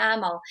 11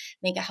 a.m. I'll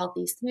make a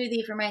healthy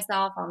smoothie for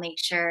myself. I'll make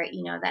sure,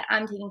 that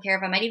I'm taken care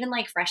of. I might even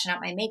like freshen up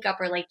my makeup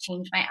or like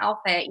change my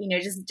outfit,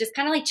 just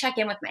kind of like check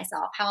in with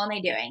myself. How am I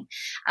doing?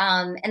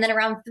 And then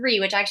around 3,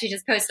 which I actually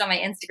just posted on my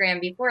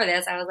Instagram before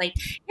this, I was like,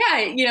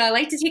 yeah, I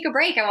like to take a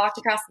break. I walked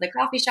across to the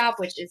coffee shop,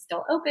 which is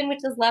still open,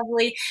 which is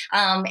lovely.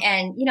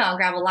 And, I'll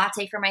grab a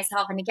latte for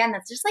myself. And again,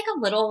 that's just like a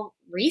little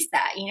reset.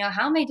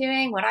 How am I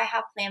doing? What do I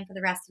have planned for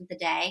the rest of the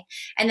day?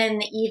 And then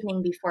the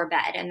evening before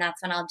bed. And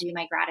that's when I'll do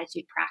my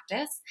gratitude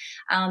practice.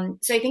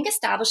 So I think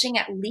establishing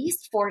at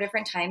least 4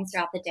 different times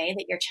throughout the day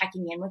that you're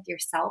checking in with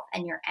yourself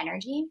and your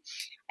energy.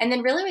 And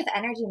then really with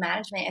energy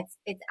management,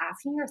 it's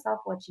asking yourself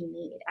what you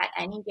need at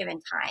any given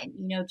time,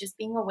 just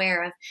being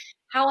aware of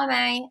how am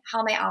I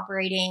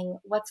operating,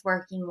 what's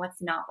working,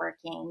 what's not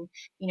working,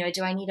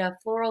 do I need a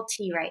floral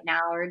tea right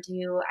now, or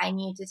do I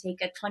need to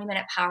take a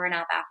 20-minute power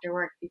nap after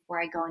work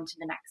before I go into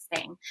the next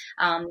thing?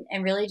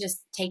 And really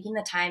just taking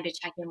the time to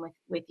check in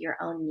with your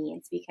own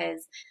needs,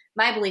 because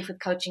my belief with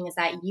coaching is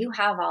that you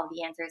have all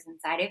the answers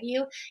inside of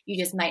you.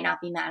 You just might not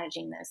be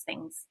managing those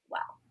things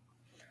well.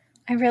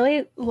 I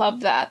really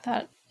love that.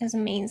 That is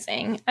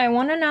amazing. I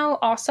want to know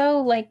also,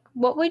 like,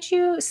 what would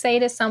you say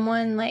to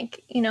someone,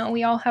 like,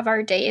 we all have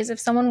our days. If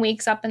someone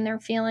wakes up and they're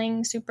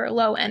feeling super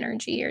low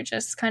energy or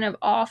just kind of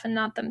off and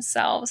not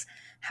themselves,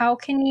 how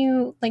do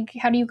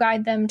you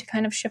guide them to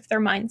kind of shift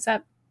their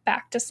mindset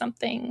back to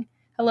something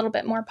a little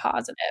bit more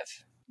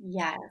positive?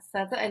 Yes,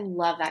 I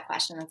love that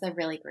question. That's a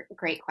really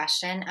great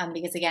question,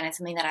 because again, it's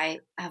something that I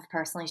have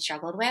personally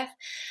struggled with.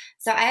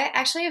 So I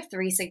actually have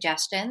 3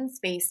 suggestions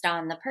based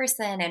on the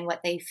person and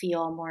what they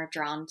feel more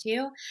drawn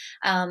to.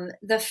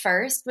 The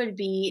first would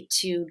be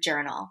to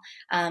journal.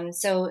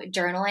 So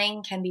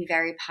journaling can be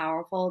very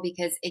powerful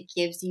because it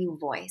gives you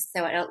voice.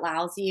 So it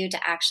allows you to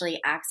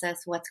actually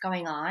access what's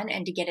going on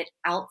and to get it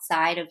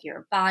outside of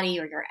your body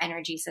or your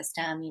energy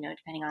system,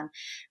 depending on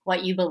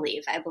what you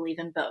believe. I believe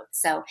in both.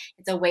 So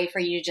it's a way for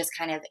you to just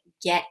kind of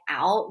get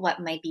out what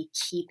might be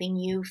keeping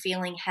you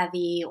feeling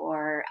heavy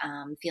or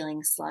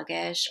feeling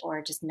sluggish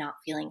or just not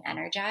feeling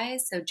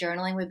energized. So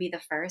journaling would be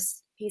the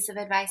first piece of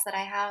advice that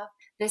I have.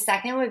 The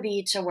second would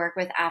be to work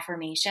with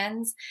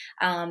affirmations.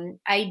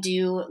 I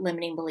do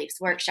limiting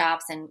beliefs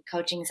workshops and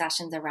coaching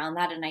sessions around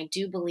that. And I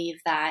do believe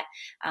that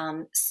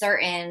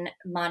certain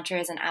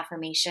mantras and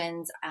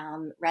affirmations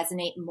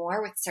resonate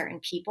more with certain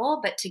people.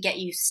 But to get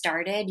you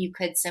started, you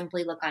could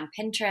simply look on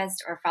Pinterest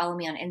or follow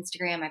me on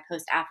Instagram. I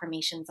post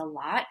affirmations a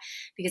lot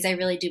because I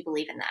really do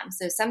believe in them.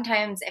 So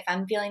sometimes if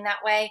I'm feeling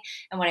that way,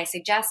 and what I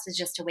suggest is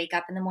just to wake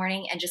up in the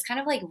morning and just kind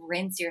of like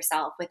rinse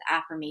yourself with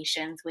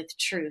affirmations, with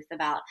truth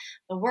about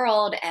the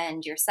world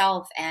and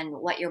yourself and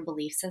what your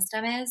belief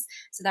system is.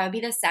 So that would be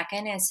the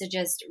second, is to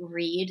just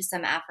read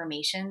some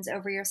affirmations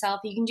over yourself.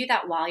 You can do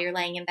that while you're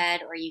laying in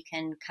bed, or you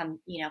can come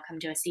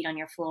to a seat on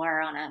your floor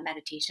or on a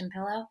meditation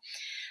pillow.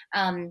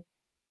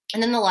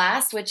 And then the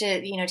last, which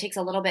is, takes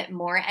a little bit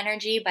more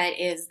energy, but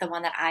is the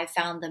one that I've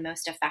found the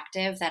most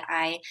effective, that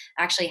I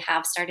actually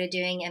have started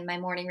doing in my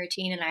morning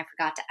routine, and I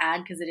forgot to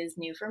add because it is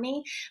new for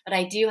me. But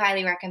I do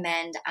highly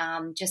recommend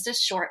just a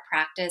short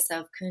practice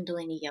of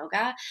Kundalini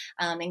yoga.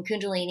 And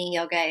Kundalini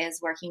yoga is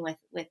working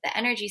with the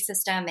energy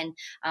system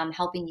and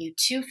helping you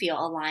to feel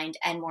aligned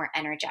and more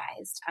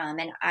energized.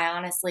 And I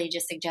honestly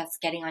just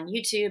suggest getting on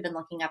YouTube and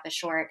looking up a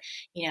short,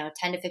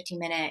 10 to 15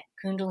 minute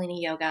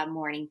Kundalini yoga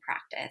morning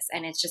practice.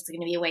 And it's just going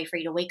to be a way for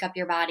you to wake up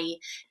your body,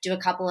 do a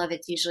couple of,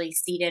 it's usually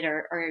seated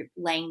or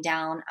laying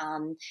down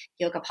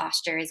yoga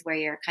postures where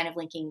you're kind of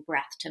linking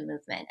breath to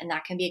movement. And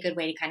that can be a good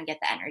way to kind of get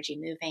the energy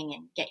moving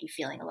and get you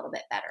feeling a little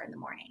bit better in the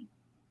morning.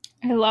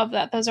 I love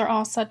that. Those are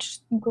all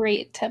such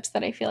great tips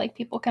that I feel like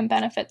people can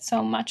benefit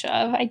so much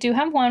of. I do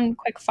have one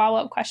quick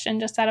follow-up question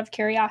just out of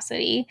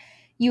curiosity.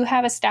 You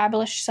have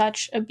established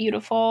such a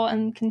beautiful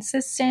and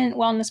consistent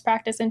wellness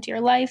practice into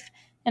your life,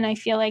 and I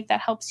feel like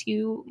that helps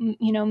you,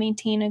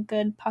 maintain a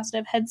good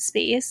positive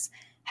headspace.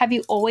 Have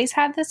you always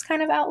had this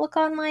kind of outlook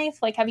on life?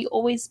 Like, have you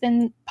always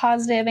been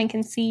positive and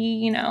can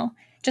see,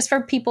 just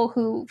for people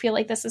who feel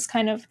like this is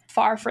kind of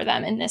far for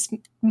them in this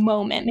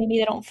moment, maybe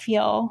they don't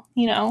feel,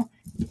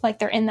 like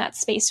they're in that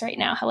space right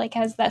now.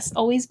 Has this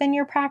always been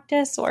your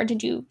practice, or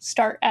did you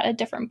start at a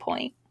different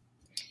point?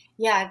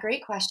 Yeah,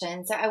 great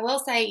question. So I will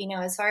say,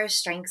 as far as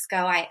strengths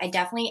go, I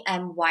definitely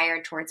am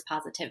wired towards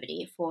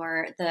positivity,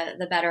 for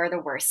the better or the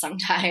worse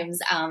sometimes.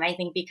 I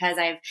think because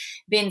I've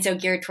been so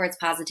geared towards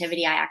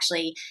positivity, I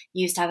actually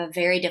used to have a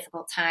very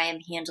difficult time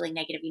handling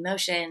negative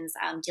emotions,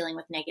 dealing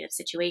with negative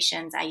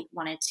situations. I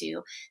wanted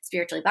to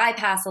spiritually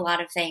bypass a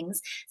lot of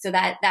things. So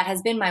that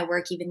has been my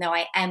work, even though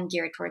I am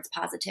geared towards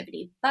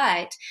positivity.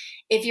 But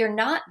if you're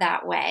not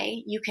that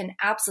way, you can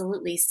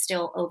absolutely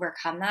still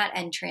overcome that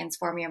and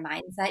transform your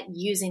mindset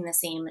using the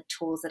same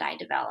tools that I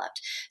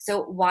developed.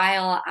 So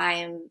while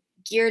I'm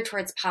geared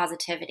towards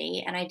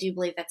positivity, and I do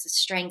believe that's a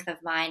strength of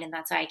mine, and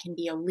that's why I can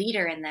be a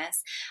leader in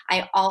this,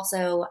 I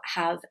also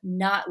have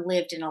not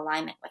lived in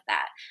alignment with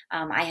that.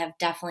 I have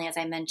definitely, as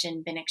I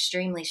mentioned, been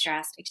extremely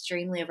stressed,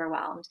 extremely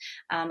overwhelmed.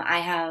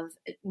 I have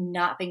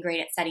not been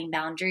great at setting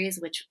boundaries,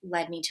 which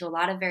led me to a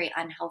lot of very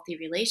unhealthy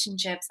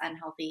relationships,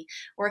 unhealthy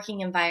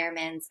working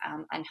environments,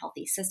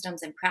 unhealthy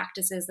systems and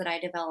practices that I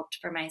developed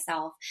for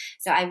myself.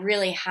 So I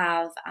really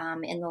have,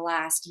 in the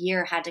last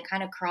year, had to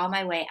kind of crawl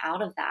my way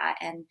out of that.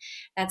 And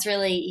that's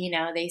really,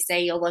 they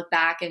say you'll look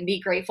back and be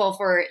grateful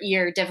for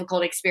your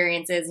difficult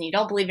experiences, and you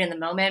don't believe it in the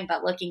moment,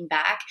 but looking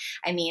back,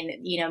 I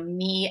mean,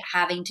 me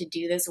having to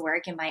do this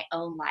work in my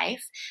own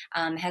life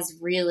has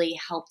really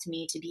helped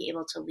me to be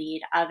able to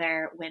lead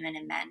other women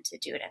and men to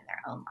do it in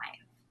their own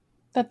life.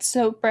 That's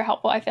super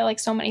helpful. I feel like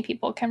so many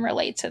people can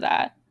relate to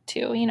that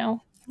too.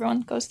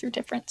 Everyone goes through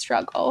different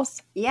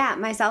struggles. Yeah,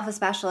 myself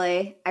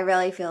especially. I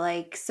really feel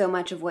like so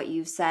much of what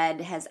you've said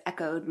has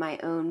echoed my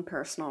own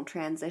personal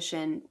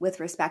transition with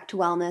respect to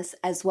wellness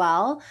as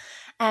well.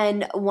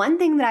 And one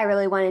thing that I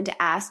really wanted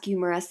to ask you,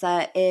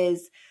 Marissa,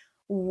 is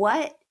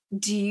what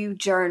do you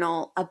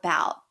journal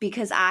about?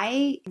 Because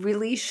I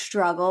really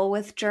struggle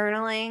with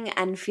journaling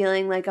and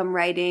feeling like I'm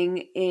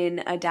writing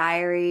in a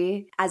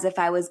diary as if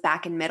I was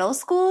back in middle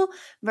school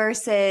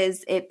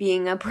versus it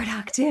being a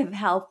productive,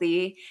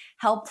 healthy,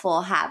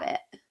 helpful habit.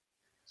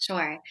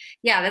 Sure.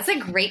 Yeah, that's a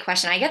great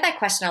question. I get that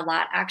question a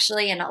lot,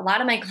 actually. And a lot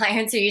of my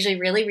clients are usually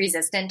really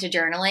resistant to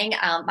journaling,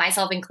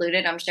 myself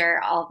included. I'm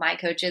sure all of my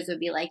coaches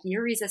would be like,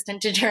 you're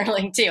resistant to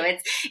journaling too.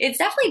 It's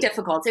definitely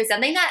difficult. So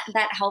something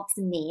that helps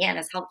me and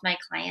has helped my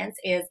clients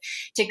is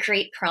to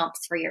create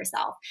prompts for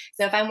yourself.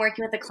 So if I'm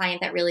working with a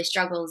client that really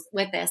struggles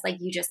with this, like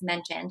you just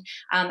mentioned,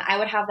 I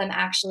would have them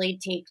actually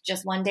take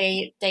just one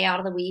day out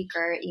of the week,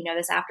 or,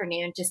 this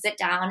afternoon, to sit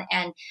down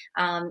and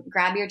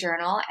grab your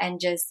journal and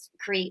just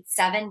create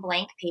 7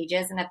 blank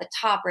pages, and at the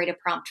top write a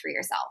prompt for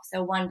yourself.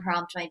 So one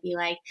prompt might be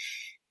like,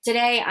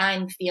 today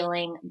I'm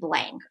feeling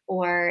blank,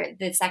 or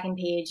the second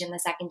page and the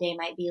second day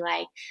might be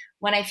like,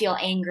 when I feel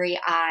angry,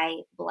 I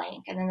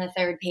blank. And then the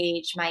third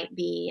page might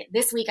be,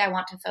 this week I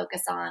want to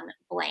focus on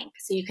blank.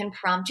 So you can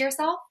prompt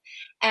yourself.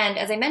 And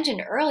as I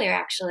mentioned earlier,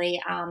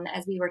 actually,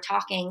 as we were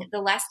talking,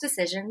 the less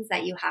decisions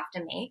that you have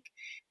to make,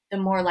 the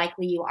more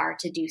likely you are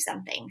to do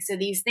something. So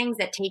these things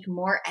that take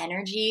more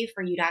energy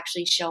for you to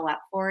actually show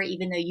up for,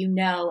 even though you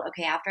know,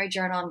 okay, after I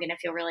journal, I'm going to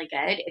feel really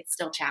good, it's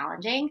still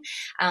challenging.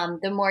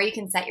 The more you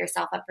can set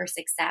yourself up for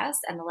success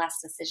and the less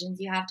decisions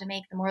you have to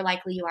make, the more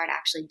likely you are to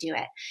actually do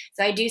it.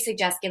 So I do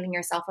suggest giving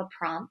yourself a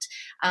prompt.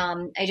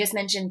 I just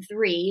mentioned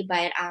 3,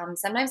 but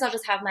sometimes I'll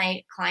just have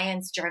my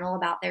clients journal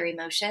about their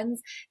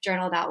emotions,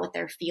 journal about what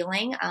they're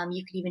feeling.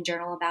 You could even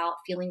journal about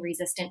feeling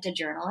resistant to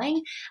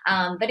journaling.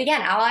 But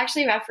again, I'll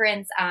actually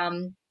reference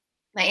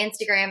my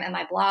Instagram and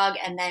my blog,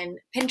 and then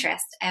Pinterest.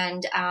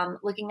 And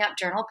looking up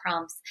journal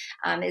prompts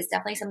is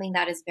definitely something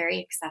that is very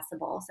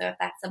accessible. So if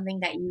that's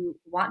something that you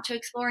want to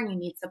explore and you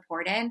need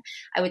support in,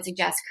 I would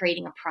suggest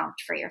creating a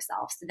prompt for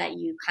yourself so that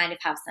you kind of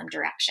have some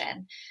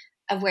direction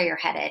of where you're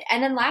headed.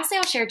 And then lastly,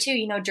 I'll share too,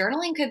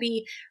 journaling could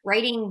be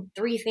writing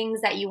 3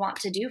 things that you want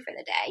to do for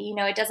the day.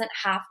 It doesn't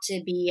have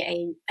to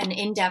be an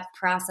in-depth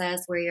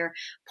process where you're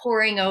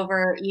pouring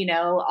over,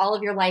 all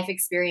of your life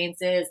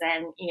experiences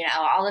and,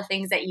 all the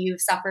things that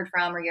you've suffered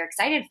from or you're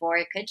excited for.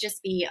 It could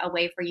just be a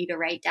way for you to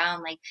write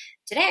down, like,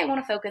 today I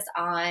want to focus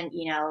on,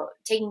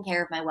 taking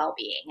care of my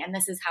well-being, and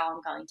this is how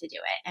I'm going to do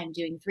it, and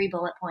doing 3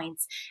 bullet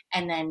points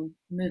and then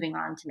moving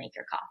on to make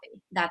your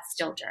coffee. That's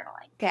still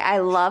journaling. Okay, I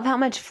love how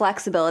much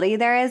flexibility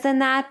there is in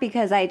that,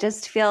 because I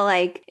just feel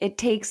like it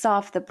takes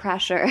off the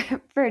pressure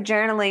for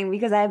journaling,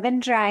 because I've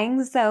been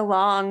trying so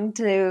long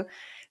to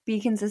be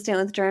consistent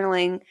with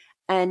journaling,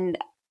 and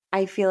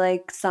I feel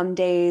like some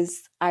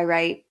days I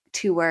write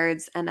 2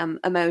 words and I'm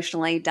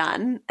emotionally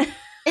done.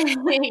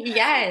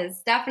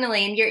 Yes,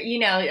 definitely. And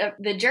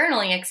the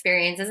journaling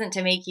experience isn't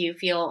to make you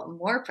feel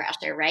more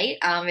pressure, right?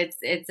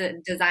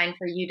 It's designed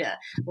for you to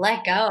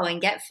let go and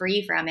get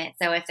free from it.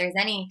 So if there's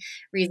any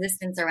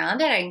resistance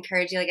around it, I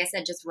encourage you, like I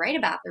said, just write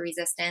about the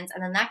resistance,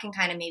 and then that can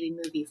kind of maybe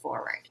move you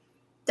forward.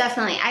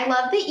 Definitely. I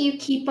love that you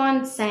keep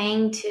on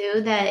saying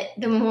too that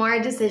the more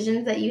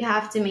decisions that you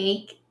have to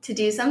make to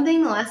do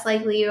something, the less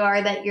likely you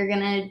are that you're going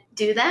to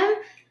do them.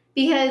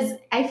 Because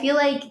I feel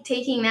like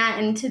taking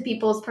that into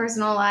people's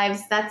personal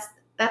lives, that's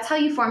how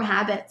you form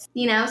habits,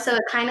 So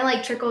it kind of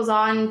like trickles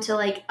on to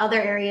like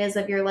other areas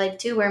of your life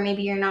too, where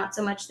maybe you're not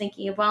so much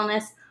thinking of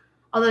wellness,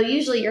 although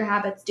usually your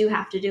habits do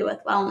have to do with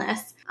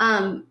wellness.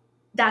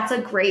 That's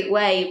a great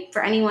way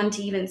for anyone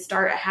to even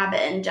start a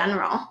habit in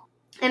general.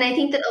 And I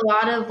think that a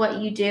lot of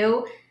what you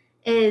do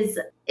is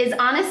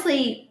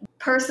honestly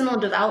personal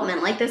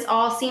development. Like, this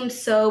all seems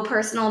so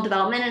personal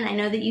development. And I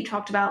know that you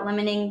talked about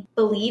limiting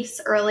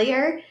beliefs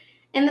earlier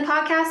in the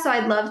podcast. So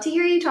I'd love to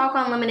hear you talk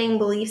on limiting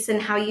beliefs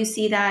and how you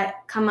see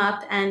that come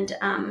up, and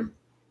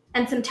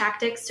some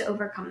tactics to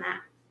overcome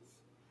that.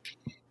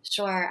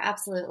 Sure,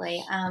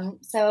 absolutely.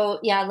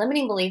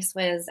 Limiting beliefs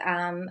was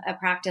a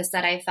practice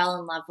that I fell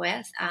in love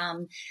with.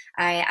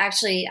 I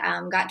actually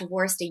got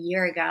divorced a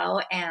year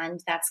ago, and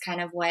that's kind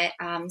of what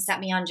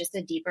set me on just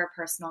a deeper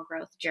personal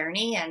growth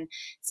journey, and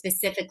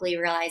specifically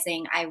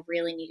realizing I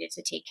really needed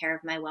to take care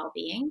of my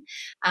well-being.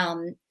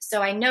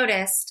 So I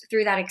noticed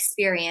through that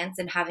experience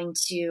and having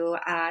to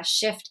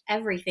shift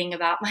everything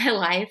about my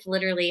life,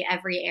 literally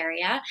every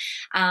area,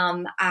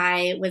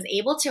 I was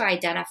able to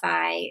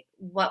identify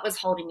what was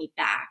holding me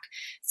back.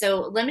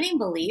 So limiting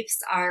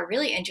beliefs are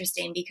really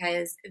interesting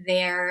because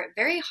they're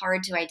very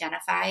hard to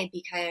identify,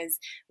 because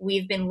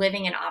we've been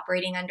living and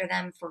operating under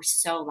them for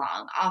so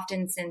long,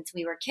 often since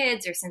we were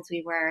kids or since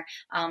we were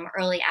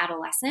early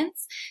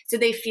adolescents. So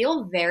they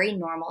feel very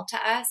normal to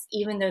us,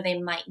 even though they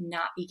might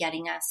not be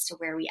getting us to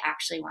where we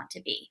actually want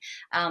to be.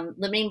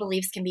 Limiting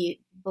beliefs can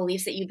be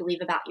beliefs that you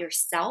believe about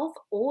yourself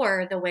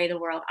or the way the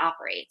world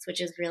operates,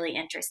 which is really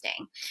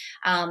interesting.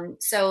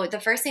 So the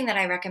first thing that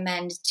I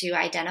recommend to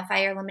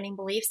identify your limiting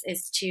beliefs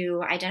is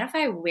to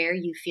identify where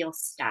you feel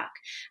stuck,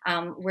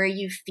 where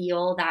you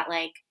feel that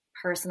like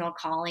personal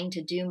calling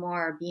to do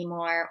more or be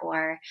more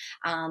or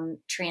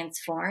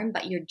transform,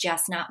 but you're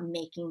just not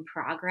making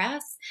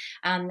progress.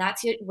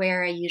 That's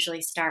where I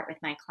usually start with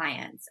my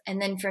clients.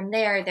 And then from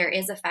there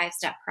is a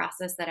 5-step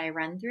process that I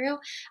run through.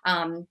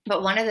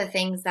 But one of the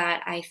things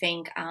that I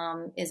think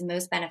is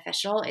most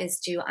beneficial is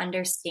to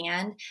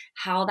understand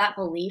how that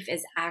belief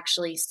is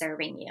actually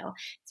serving you.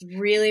 It's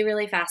really,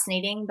 really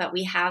fascinating, but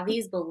we have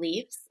these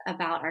beliefs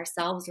about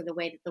ourselves or the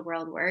way that the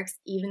world works.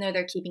 Even though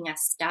they're keeping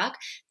us stuck,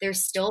 they're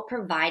still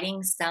providing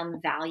some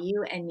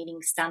value and meeting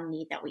some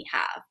need that we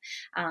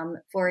have.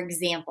 For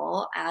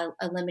example,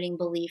 a limiting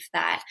belief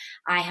that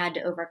I had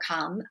to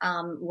overcome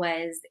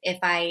was if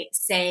I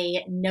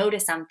say no to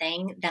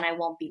something, then I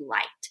won't be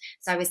liked.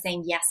 So I was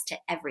saying yes to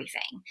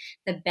everything.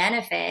 The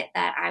benefit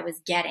that I was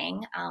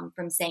getting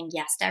from saying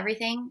yes to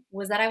everything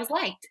was that I was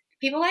liked.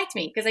 People liked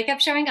me because I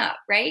kept showing up,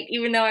 right?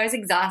 Even though I was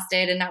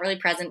exhausted and not really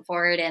present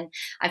for it. And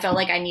I felt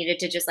like I needed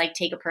to just like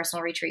take a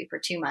personal retreat for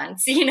 2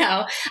 months,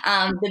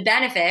 The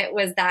benefit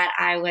was that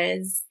I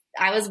was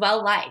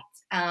well liked.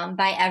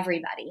 by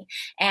everybody.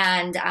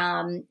 And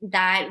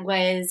that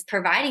was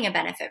providing a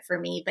benefit for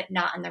me, but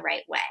not in the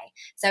right way.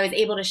 So I was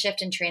able to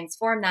shift and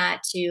transform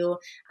that to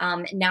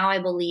now I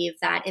believe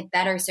that it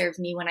better serves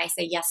me when I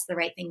say yes to the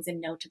right things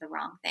and no to the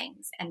wrong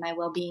things. And my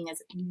well-being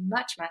is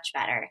much, much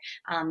better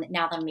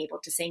now that I'm able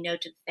to say no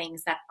to the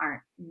things that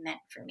aren't meant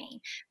for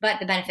me. But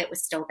the benefit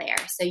was still there.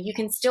 So you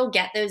can still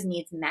get those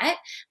needs met,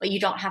 but you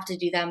don't have to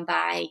do them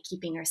by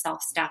keeping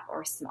yourself stuck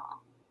or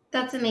small.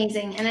 That's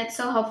amazing. And it's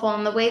so helpful.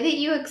 And the way that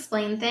you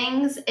explain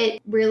things,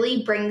 it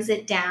really brings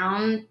it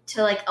down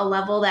to like a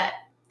level that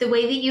the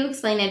way that you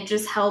explain it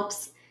just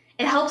helps.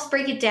 It helps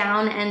break it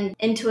down and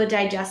into a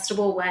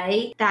digestible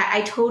way that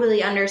I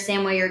totally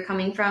understand where you're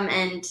coming from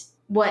and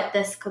what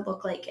this could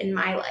look like in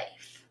my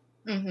life.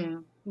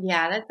 Mm-hmm.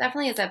 Yeah, that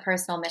definitely is a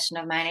personal mission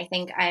of mine. I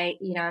think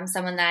I'm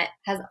someone that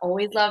has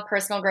always loved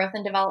personal growth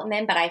and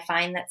development, but I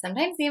find that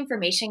sometimes the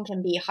information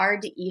can be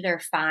hard to either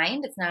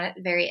find. It's not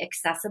very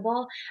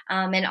accessible.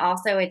 And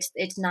also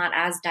it's not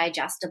as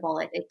digestible.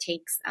 It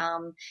takes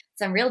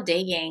some real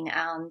digging.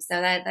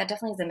 So that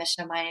definitely is a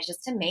mission of mine, is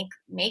just to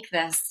make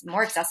this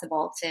more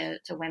accessible to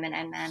women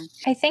and men.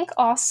 I think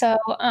also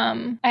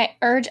I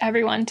urge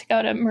everyone to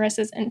go to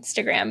Marissa's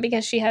Instagram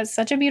because she has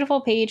such a beautiful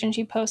page and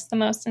she posts the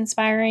most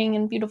inspiring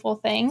and beautiful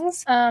things.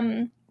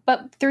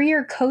 But through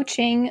your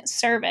coaching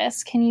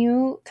service, can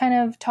you kind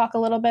of talk a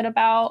little bit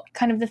about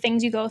kind of the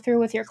things you go through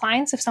with your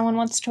clients if someone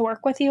wants to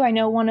work with you? I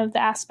know one of the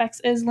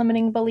aspects is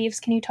limiting beliefs.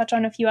 Can you touch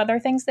on a few other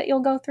things that you'll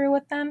go through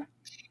with them?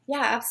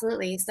 Yeah,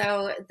 absolutely.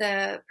 So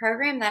the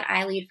program that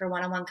I lead for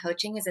one-on-one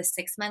coaching is a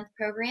 6-month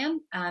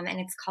program, and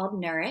it's called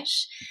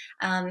Nourish.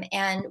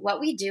 And what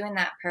we do in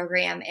that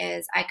program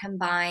is I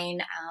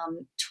combine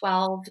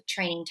 12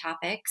 training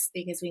topics,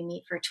 because we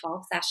meet for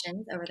 12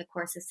 sessions over the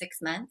course of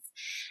 6 months.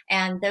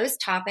 And those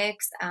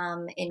topics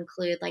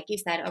include, like you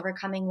said,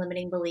 overcoming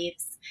limiting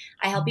beliefs.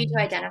 I help you to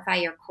identify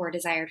your core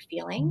desired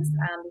feelings,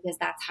 because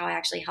that's how I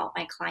actually help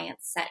my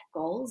clients set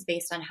goals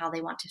based on how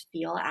they want to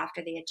feel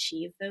after they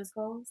achieve those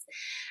goals.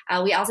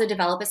 We also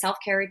develop a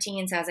self-care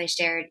routine. So as I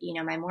shared,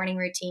 my morning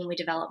routine, we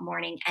develop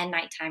morning and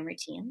nighttime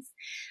routines.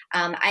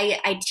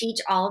 I teach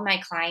all of my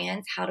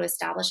clients how to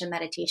establish a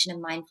meditation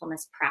and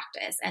mindfulness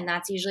practice. And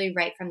that's usually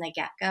right from the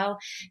get-go,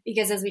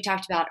 because as we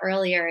talked about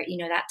earlier,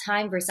 that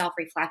time for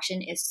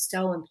self-reflection is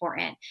so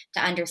important to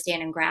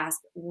understand and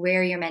grasp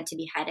where you're meant to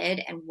be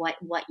headed and what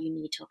you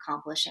need to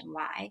accomplish and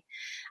why.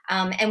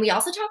 And we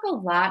also talk a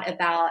lot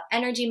about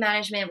energy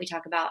management. We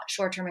talk about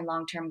short-term and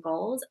long-term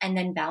goals, and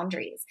then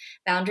boundaries.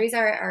 Boundaries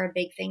are a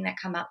big thing that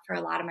come up for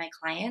a lot of my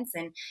clients,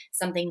 and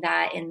something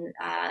that in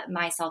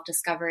my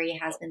self-discovery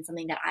has been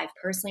something that I've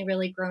personally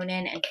really grown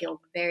in and feel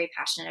very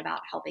passionate about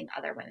helping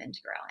other women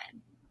to grow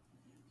in.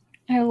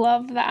 I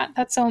love that.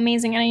 That's so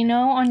amazing. And I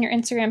know on your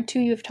Instagram too,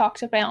 you've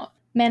talked about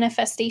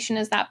manifestation.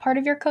 Is that part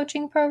of your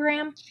coaching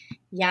program?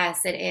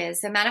 Yes, it is.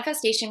 So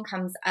manifestation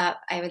comes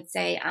up, I would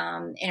say,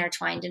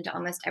 intertwined into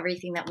almost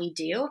everything that we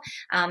do.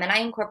 And I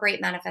incorporate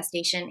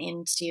manifestation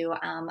into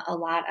a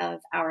lot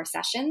of our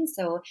sessions.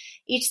 So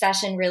each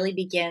session really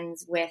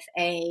begins with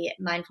a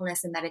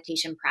mindfulness and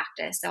meditation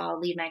practice. So I'll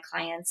lead my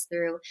clients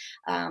through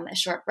a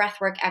short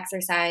breathwork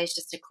exercise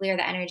just to clear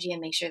the energy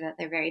and make sure that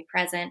they're very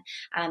present.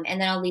 And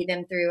then I'll lead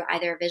them through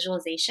either a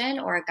visualization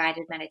or a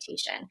guided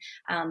meditation.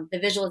 The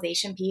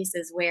visualization piece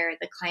is where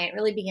the client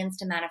really begins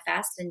to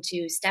manifest and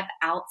to step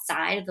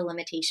outside of the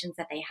limitations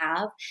that they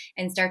have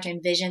and start to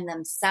envision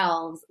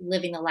themselves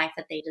living the life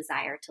that they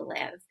desire to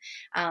live.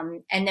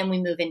 And then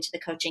we move into the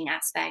coaching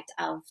aspect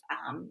of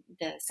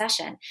the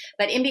session.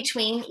 But in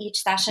between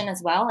each session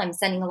as well, I'm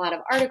sending a lot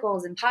of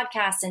articles and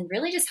podcasts and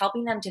really just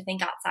helping them to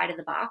think outside of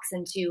the box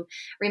and to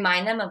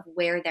remind them of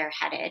where they're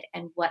headed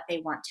and what they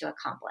want to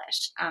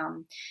accomplish.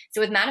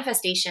 So with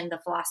manifestation, the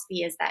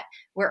philosophy is that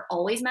we're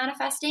always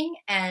manifesting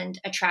and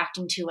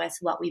attracting to us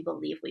what we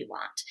believe we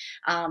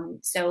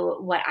want.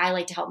 So what I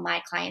like to help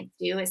my clients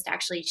do is to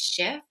actually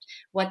shift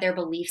what their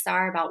beliefs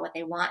are about what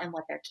they want and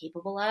what they're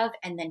capable of,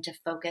 and then to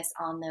focus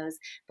on those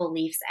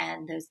beliefs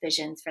and those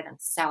visions for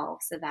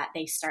themselves so that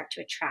they start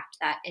to attract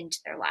that into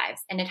their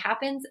lives. And it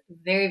happens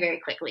very, very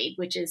quickly,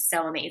 which is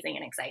so amazing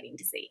and exciting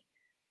to see.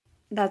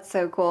 That's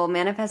so cool.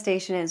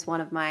 Manifestation is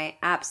one of my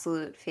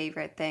absolute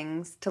favorite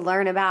things to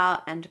learn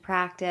about and to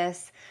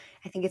practice.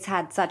 I think it's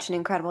had such an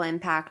incredible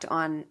impact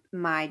on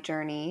my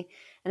journey.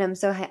 And I'm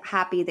so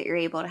happy that you're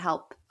able to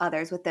help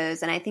others with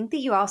those. And I think that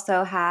you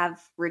also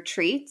have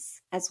retreats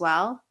as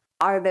well.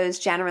 Are those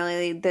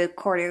generally the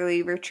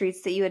quarterly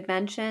retreats that you had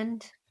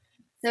mentioned?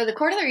 So the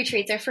quarterly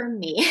retreats are for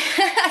me.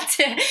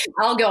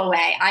 I'll go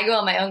away. I go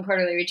on my own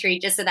quarterly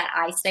retreat just so that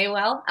I stay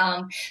well.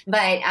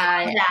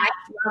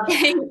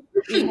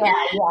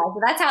 So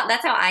that's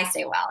how I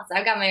stay well. So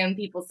I've got my own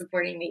people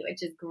supporting me,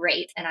 which is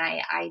great, and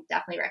I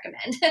definitely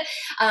recommend.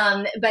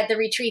 But the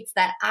retreats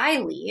that I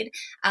lead,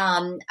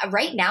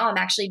 right now I'm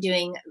actually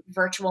doing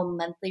virtual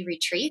monthly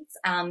retreats.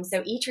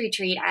 So each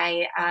retreat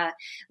I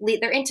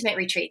lead, they're intimate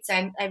retreats. So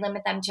I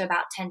limit them to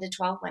about 10 to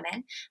 12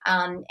 women,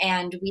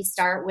 and we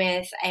start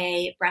with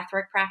a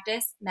breathwork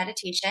practice,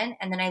 meditation,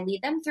 and then I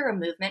lead them through a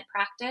movement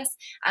practice.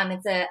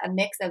 It's a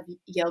mix of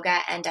yoga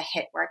and a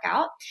HIIT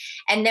workout,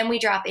 and then we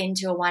drop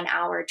into a 1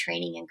 hour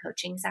training and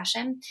coaching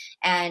session.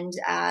 And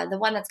the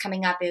one that's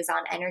coming up is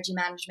on energy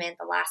management.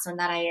 The last one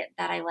that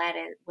I led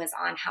was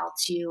on how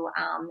to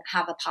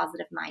have a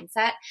positive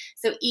mindset.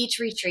 So each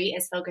retreat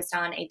is focused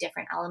on a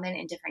different element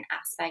and different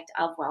aspect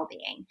of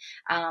well-being.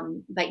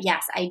 But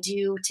yes, I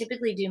do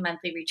typically do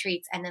monthly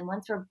retreats. And then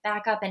once we're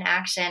back up in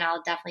action,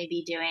 I'll definitely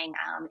be doing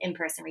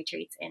in-person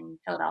retreats in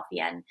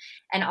Philadelphia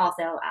and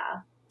also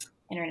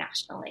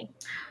internationally.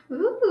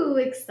 Ooh,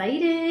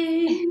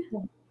 exciting.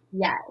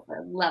 Yes,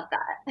 I love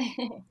that.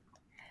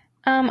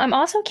 I'm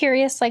also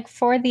curious, like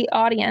for the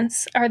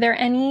audience, are there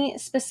any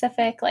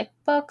specific like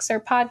books or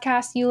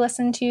podcasts you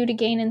listen to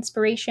gain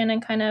inspiration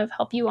and kind of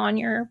help you on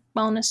your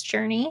wellness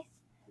journey?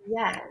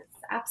 Yes,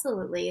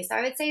 absolutely. So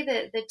I would say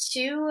that the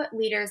two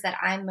leaders that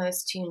I'm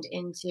most tuned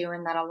into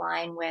and that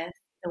align with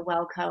the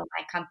WellCo,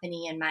 my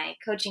company, and my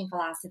coaching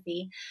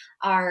philosophy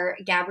are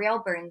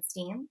Gabrielle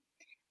Bernstein.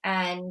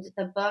 And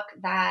the book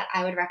that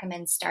I would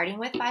recommend starting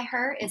with by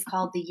her is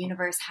called The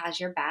Universe Has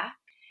Your Back.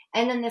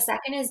 And then the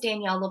second is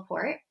Danielle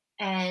Laporte.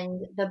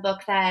 And the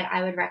book that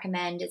I would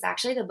recommend is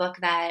actually the book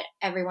that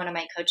every one of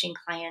my coaching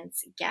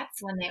clients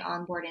gets when they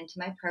onboard into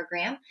my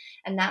program.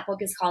 And that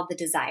book is called The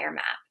Desire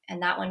Map.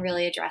 And that one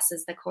really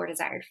addresses the core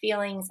desired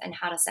feelings and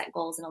how to set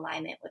goals in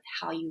alignment with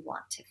how you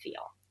want to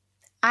feel.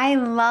 I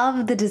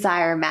love the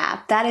Desire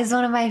Map. That is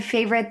one of my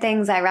favorite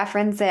things. I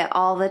reference it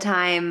all the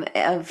time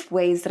of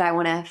ways that I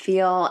want to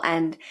feel,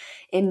 and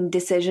in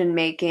decision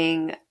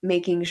making,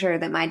 making sure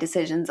that my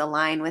decisions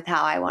align with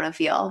how I want to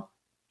feel.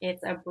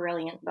 It's a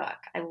brilliant book.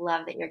 I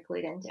love that you're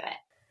clued into it.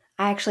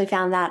 I actually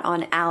found that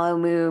on Alo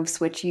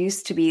Moves, which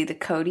used to be the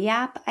Cody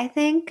app, I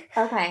think.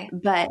 Okay.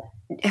 But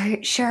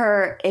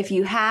sure, if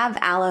you have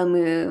Alo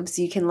Moves,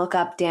 you can look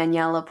up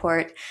Danielle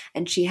Laporte,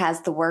 and she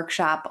has the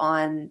workshop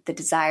on the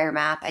Desire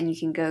Map, and you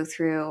can go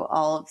through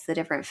all of the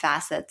different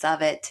facets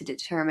of it to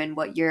determine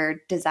what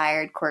your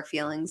desired core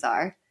feelings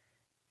are.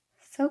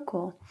 So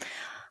cool.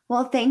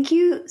 Well, thank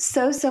you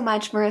so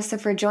much,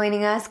 Marissa, for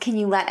joining us. Can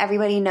you let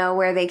everybody know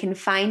where they can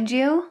find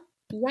you?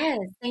 Yes,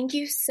 thank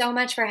you so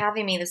much for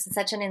having me. This is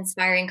such an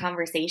inspiring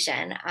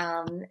conversation.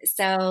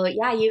 So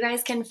yeah, you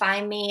guys can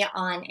find me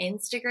on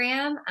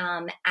Instagram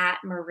at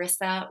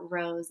Marissa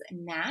Rose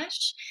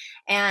Nash,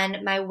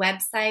 and my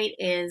website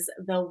is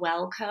The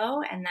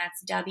WellCo, and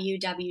that's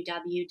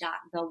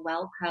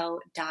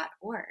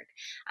www.thewellco.org.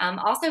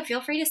 Also,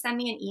 feel free to send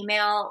me an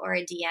email or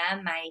a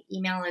DM. My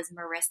email is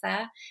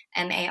Marissa,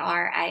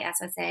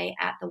 Marissa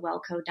at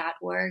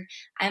thewellco.org.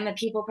 I'm a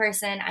people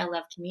person. I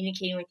love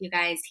communicating with you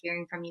guys,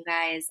 hearing from you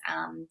guys.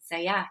 So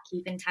yeah,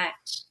 keep in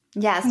touch.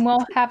 Yes. And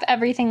we'll have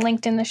everything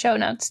linked in the show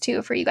notes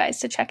too for you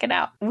guys to check it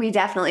out. We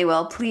definitely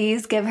will.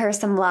 Please give her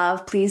some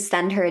love. Please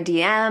send her a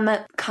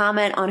DM,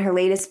 comment on her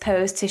latest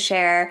post to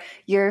share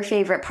your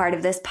favorite part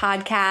of this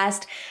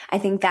podcast. I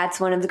think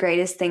that's one of the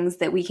greatest things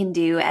that we can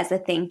do as a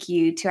thank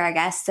you to our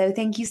guests. So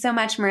thank you so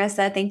much,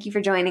 Marissa. Thank you for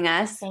joining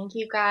us. Thank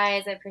you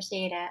guys. I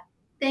appreciate it.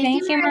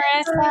 Thank you,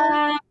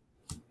 Marissa.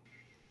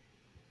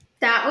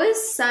 That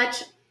was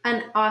such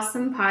an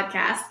awesome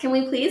podcast. Can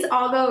we please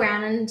all go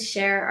around and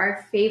share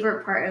our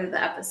favorite part of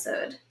the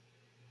episode?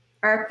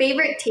 Our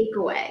favorite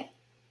takeaway.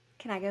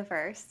 Can I go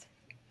first?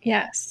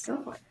 Yes. Go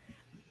for it.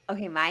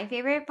 Okay, my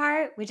favorite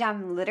part, which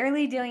I'm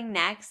literally doing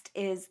next,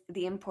 is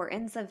the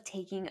importance of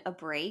taking a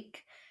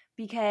break,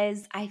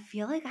 because I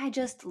feel like I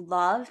just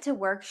love to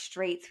work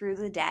straight through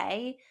the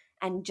day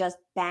and just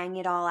bang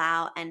it all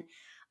out. And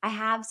I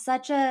have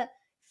such a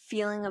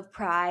feeling of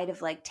pride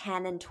of like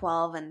 10 and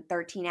 12 and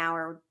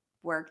 13-hour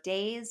work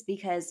days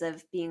because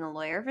of being a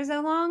lawyer for so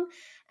long.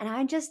 And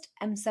I just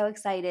am so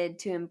excited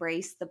to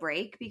embrace the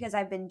break, because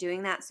I've been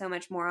doing that so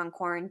much more on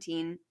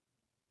quarantine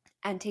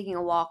and taking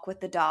a walk with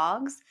the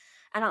dogs.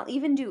 And I'll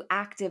even do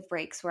active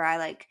breaks where I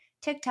like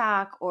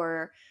TikTok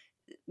or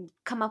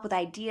come up with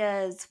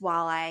ideas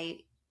while I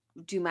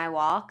do my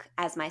walk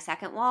as my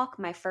second walk.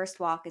 My first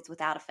walk is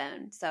without a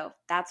phone. So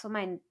that's what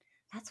I'm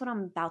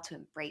about to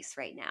embrace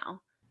right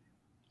now.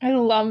 I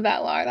love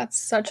that, Laura.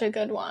 That's such a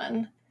good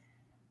one.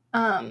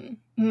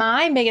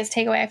 My biggest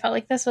takeaway, I felt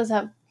like this was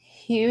a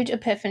huge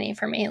epiphany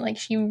for me. Like,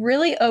 she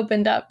really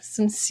opened up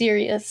some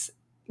serious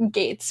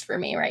gates for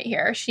me right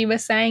here. She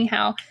was saying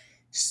how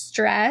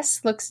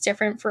stress looks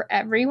different for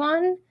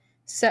everyone.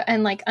 So,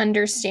 and like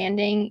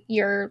understanding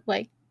your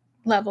like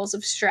levels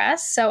of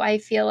stress. So I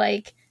feel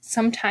like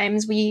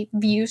sometimes we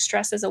view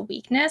stress as a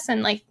weakness.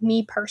 And like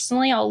me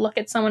personally, I'll look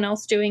at someone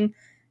else doing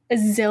a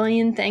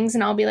zillion things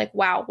and I'll be like,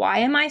 wow, why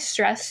am I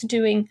stressed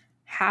doing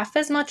half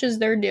as much as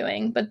they're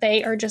doing, but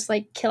they are just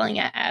like killing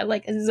it at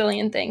like a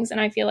zillion things.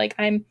 And I feel like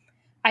I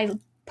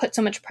put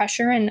so much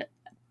pressure and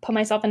put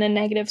myself in a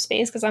negative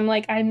space because I'm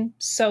like, I'm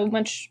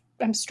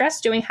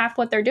stressed doing half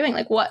what they're doing.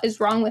 Like, what is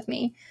wrong with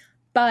me?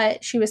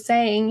 But she was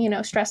saying, you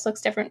know, stress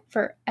looks different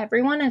for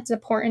everyone. It's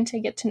important to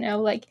get to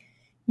know like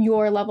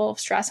your level of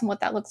stress and what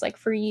that looks like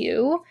for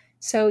you,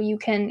 so you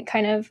can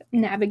kind of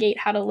navigate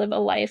how to live a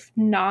life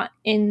not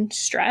in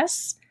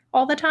stress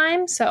all the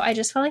time. So I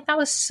just felt like that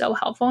was so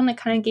helpful, and it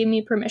kind of gave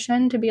me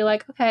permission to be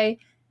like, okay,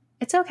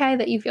 it's okay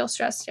that you feel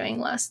stressed doing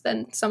less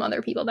than some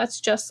other people. That's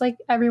just like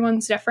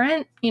everyone's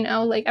different, you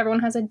know, like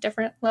everyone has a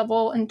different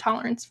level and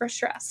tolerance for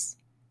stress.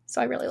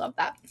 So I really love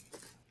that.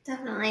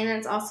 Definitely. And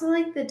it's also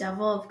like the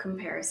devil of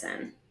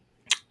comparison.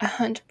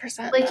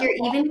 100%. Like you're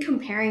even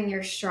comparing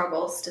your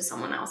struggles to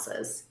someone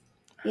else's,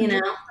 you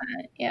know?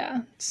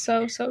 Yeah.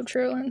 So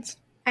true, Linz.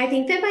 I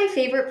think that my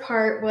favorite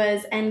part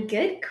was, and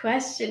good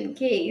question,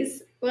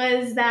 Case,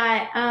 was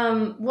that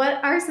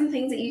what are some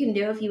things that you can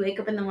do if you wake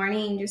up in the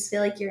morning and just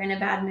feel like you're in a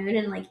bad mood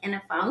and like in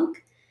a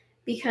funk?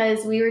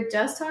 Because we were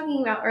just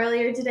talking about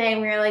earlier today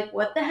and we were like,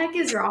 what the heck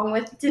is wrong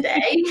with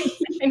today?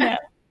 I know.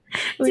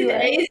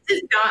 Today is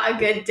just not a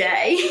good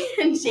day.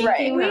 And she Right.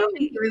 came home and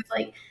he was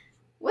like,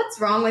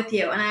 what's wrong with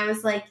you? And I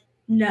was like,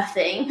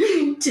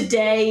 nothing.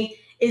 Today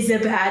is a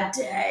bad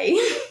day.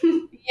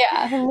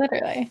 Yeah,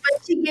 literally.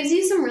 But she gives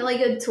you some really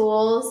good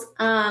tools.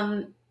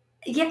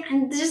 Yeah,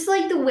 and just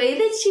like the way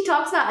that she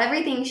talks about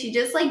everything, she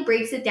just like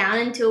breaks it down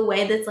into a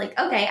way that's like,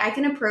 okay, I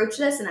can approach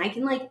this and I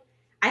think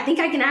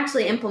I can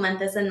actually implement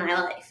this in my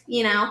life,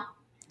 you know?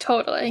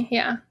 Totally.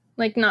 Yeah.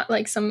 Like not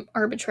like some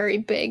arbitrary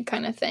big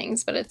kind of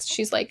things, but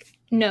she's like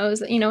knows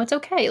that, you know, it's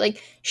okay.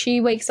 Like she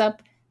wakes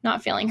up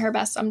not feeling her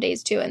best some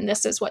days too, and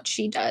this is what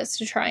she does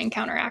to try and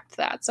counteract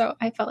that. So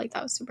I felt like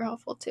that was super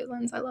helpful too,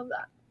 Linz. I love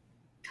that.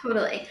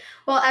 Totally.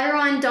 Well,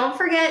 everyone, don't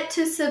forget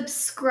to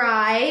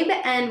subscribe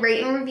and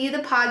rate and review the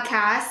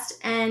podcast,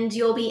 and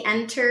you'll be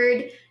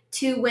entered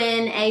to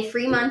win a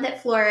free month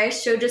at Flourish.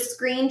 So just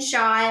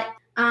screenshot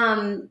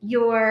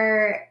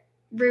your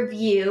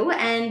review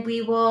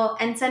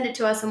and send it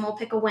to us, and we'll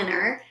pick a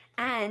winner.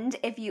 And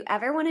if you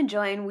ever want to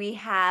join, we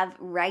have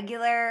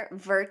regular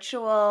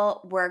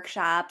virtual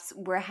workshops.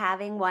 We're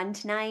having one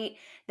tonight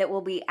that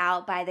will be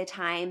out by the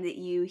time that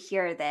you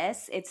hear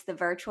this. It's the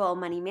virtual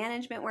money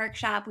management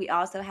workshop. We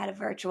also had a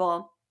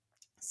virtual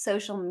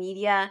social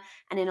media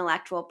and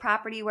intellectual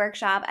property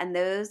workshop, and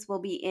those will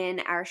be in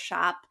our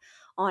shop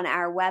on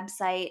our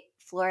website,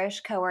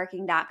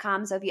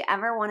 flourishcoworking.com. So if you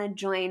ever want to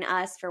join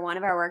us for one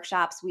of our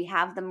workshops, we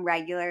have them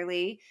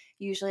regularly,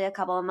 usually a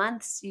couple of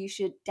months. You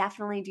should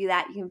definitely do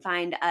that. You can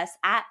find us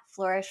at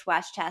Flourish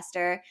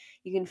Westchester.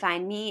 You can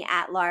find me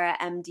at Laura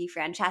M.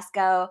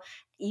 DiFrancesco,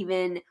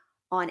 even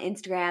on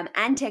Instagram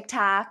and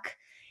TikTok.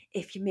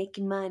 If you're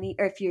making money,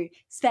 or if you're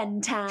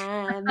spending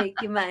time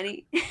making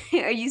money,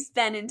 are you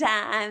spending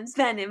time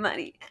spending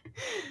money?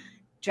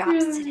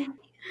 Drops today.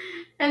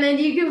 And then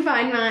you can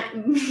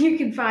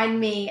find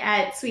me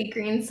at Sweet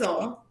Green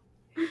Soul.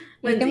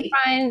 Lindsay.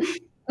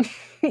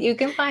 You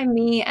can find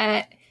me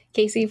at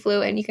Casey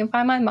Flew, and you can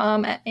find my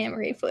mom at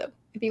Anne-Marie Flew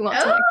if you want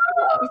to.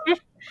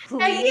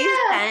 Please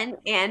send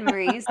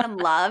Anne-Marie some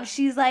love.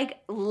 She's like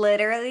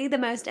literally the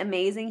most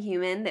amazing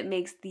human that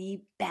makes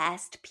the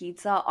best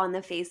pizza on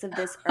the face of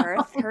this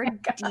earth. Her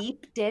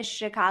deep dish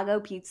Chicago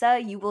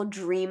pizza you will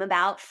dream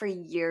about for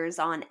years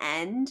on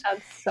end.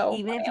 That's so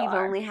even if you've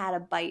only had a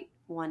bite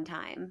one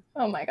time.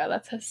 Oh my God,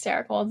 that's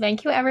hysterical.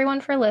 Thank you everyone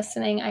for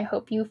listening. I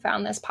hope you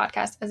found this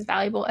podcast as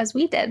valuable as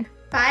we did.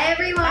 Bye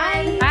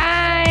everyone.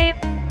 Bye.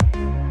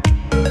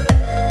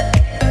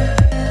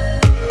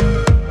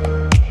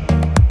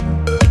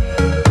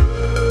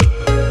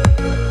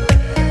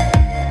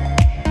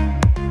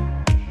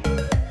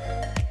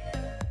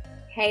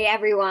 Hey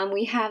everyone,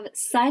 we have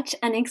such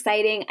an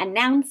exciting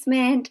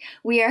announcement.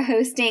 We are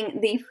hosting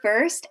the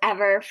first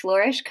ever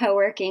Flourish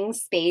Co-working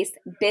Space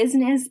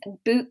Business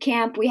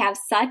Bootcamp. We have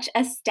such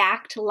a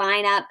stacked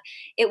lineup.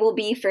 It will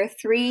be for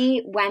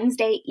 3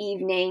 Wednesday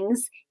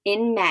evenings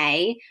in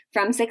May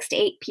from 6 to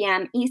 8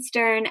 p.m.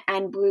 Eastern,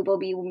 and we will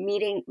be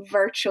meeting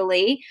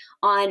virtually.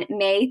 On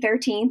May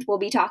 13th, we'll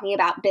be talking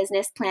about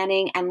business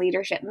planning and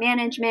leadership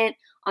management.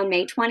 On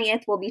May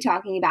 20th, we'll be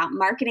talking about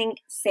marketing,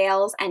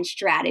 sales, and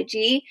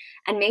strategy.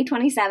 And May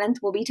 27th,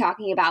 we'll be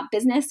talking about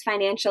business,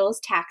 financials,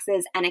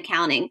 taxes, and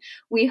accounting.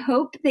 We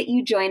hope that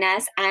you join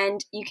us,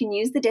 and you can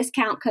use the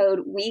discount code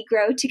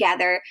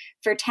WeGrowTogether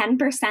for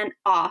 10%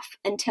 off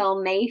until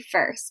May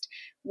 1st.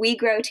 We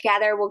Grow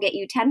Together will get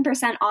you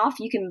 10% off.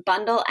 You can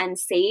bundle and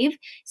save.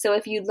 So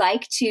if you'd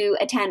like to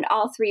attend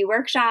all 3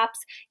 workshops,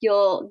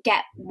 you'll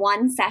get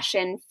 1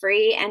 session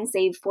free and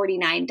save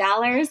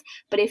 $49.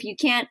 But if you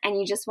can't and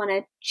you just want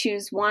to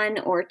choose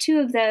 1 or 2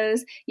 of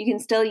those, you can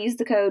still use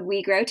the code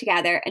We Grow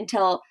Together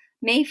until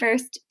May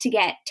 1st to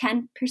get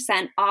 10%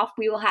 off.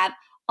 We will have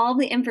all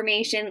the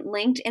information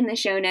linked in the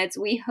show notes.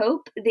 We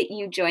hope that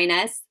you join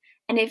us.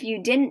 And if you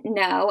didn't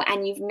know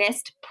and you've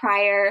missed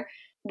prior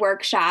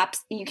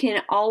workshops, you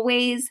can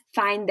always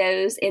find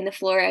those in the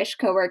Flourish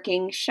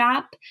Co-working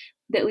shop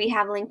that we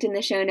have linked in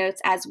the show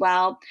notes as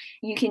well.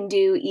 You can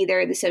do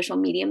either the social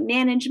media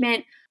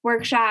management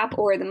workshop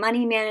or the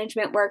money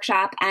management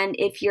workshop. And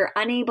if you're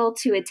unable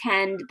to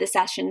attend the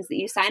sessions that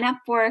you sign up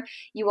for,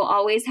 you will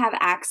always have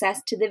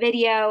access to the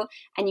video,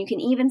 and you can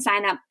even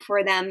sign up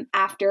for them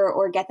after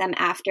or get them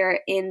after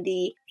in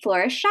the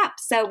Flourish shop.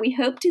 So we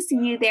hope to see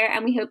you there,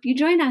 and we hope you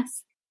join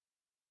us.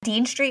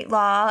 Dean Street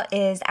Law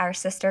is our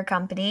sister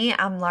company.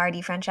 I'm Laura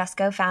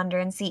DiFrancesco, founder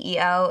and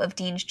CEO of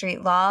Dean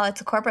Street Law.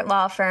 It's a corporate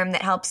law firm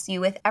that helps you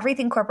with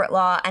everything corporate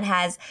law and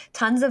has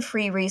tons of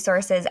free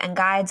resources and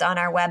guides on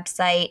our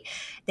website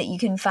that you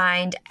can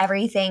find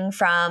everything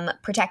from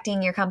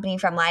protecting your company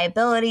from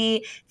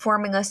liability,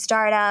 forming a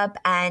startup,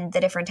 and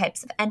the different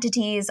types of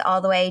entities,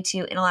 all the way to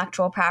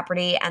intellectual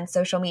property and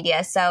social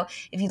media. So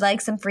if you'd like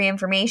some free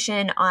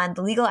information on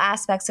the legal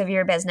aspects of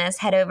your business,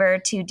 head over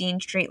to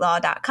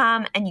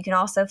deanstreetlaw.com, and you can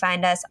also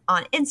find us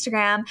on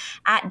Instagram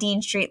at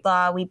Dean Street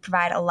Law. We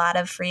provide a lot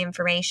of free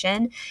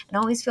information, and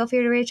always feel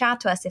free to reach out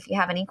to us if you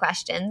have any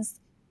questions.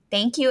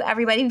 Thank you,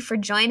 everybody, for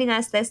joining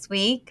us this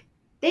week.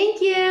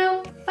 Thank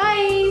you.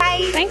 Bye.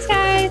 Bye. Thanks,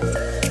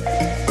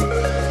 guys.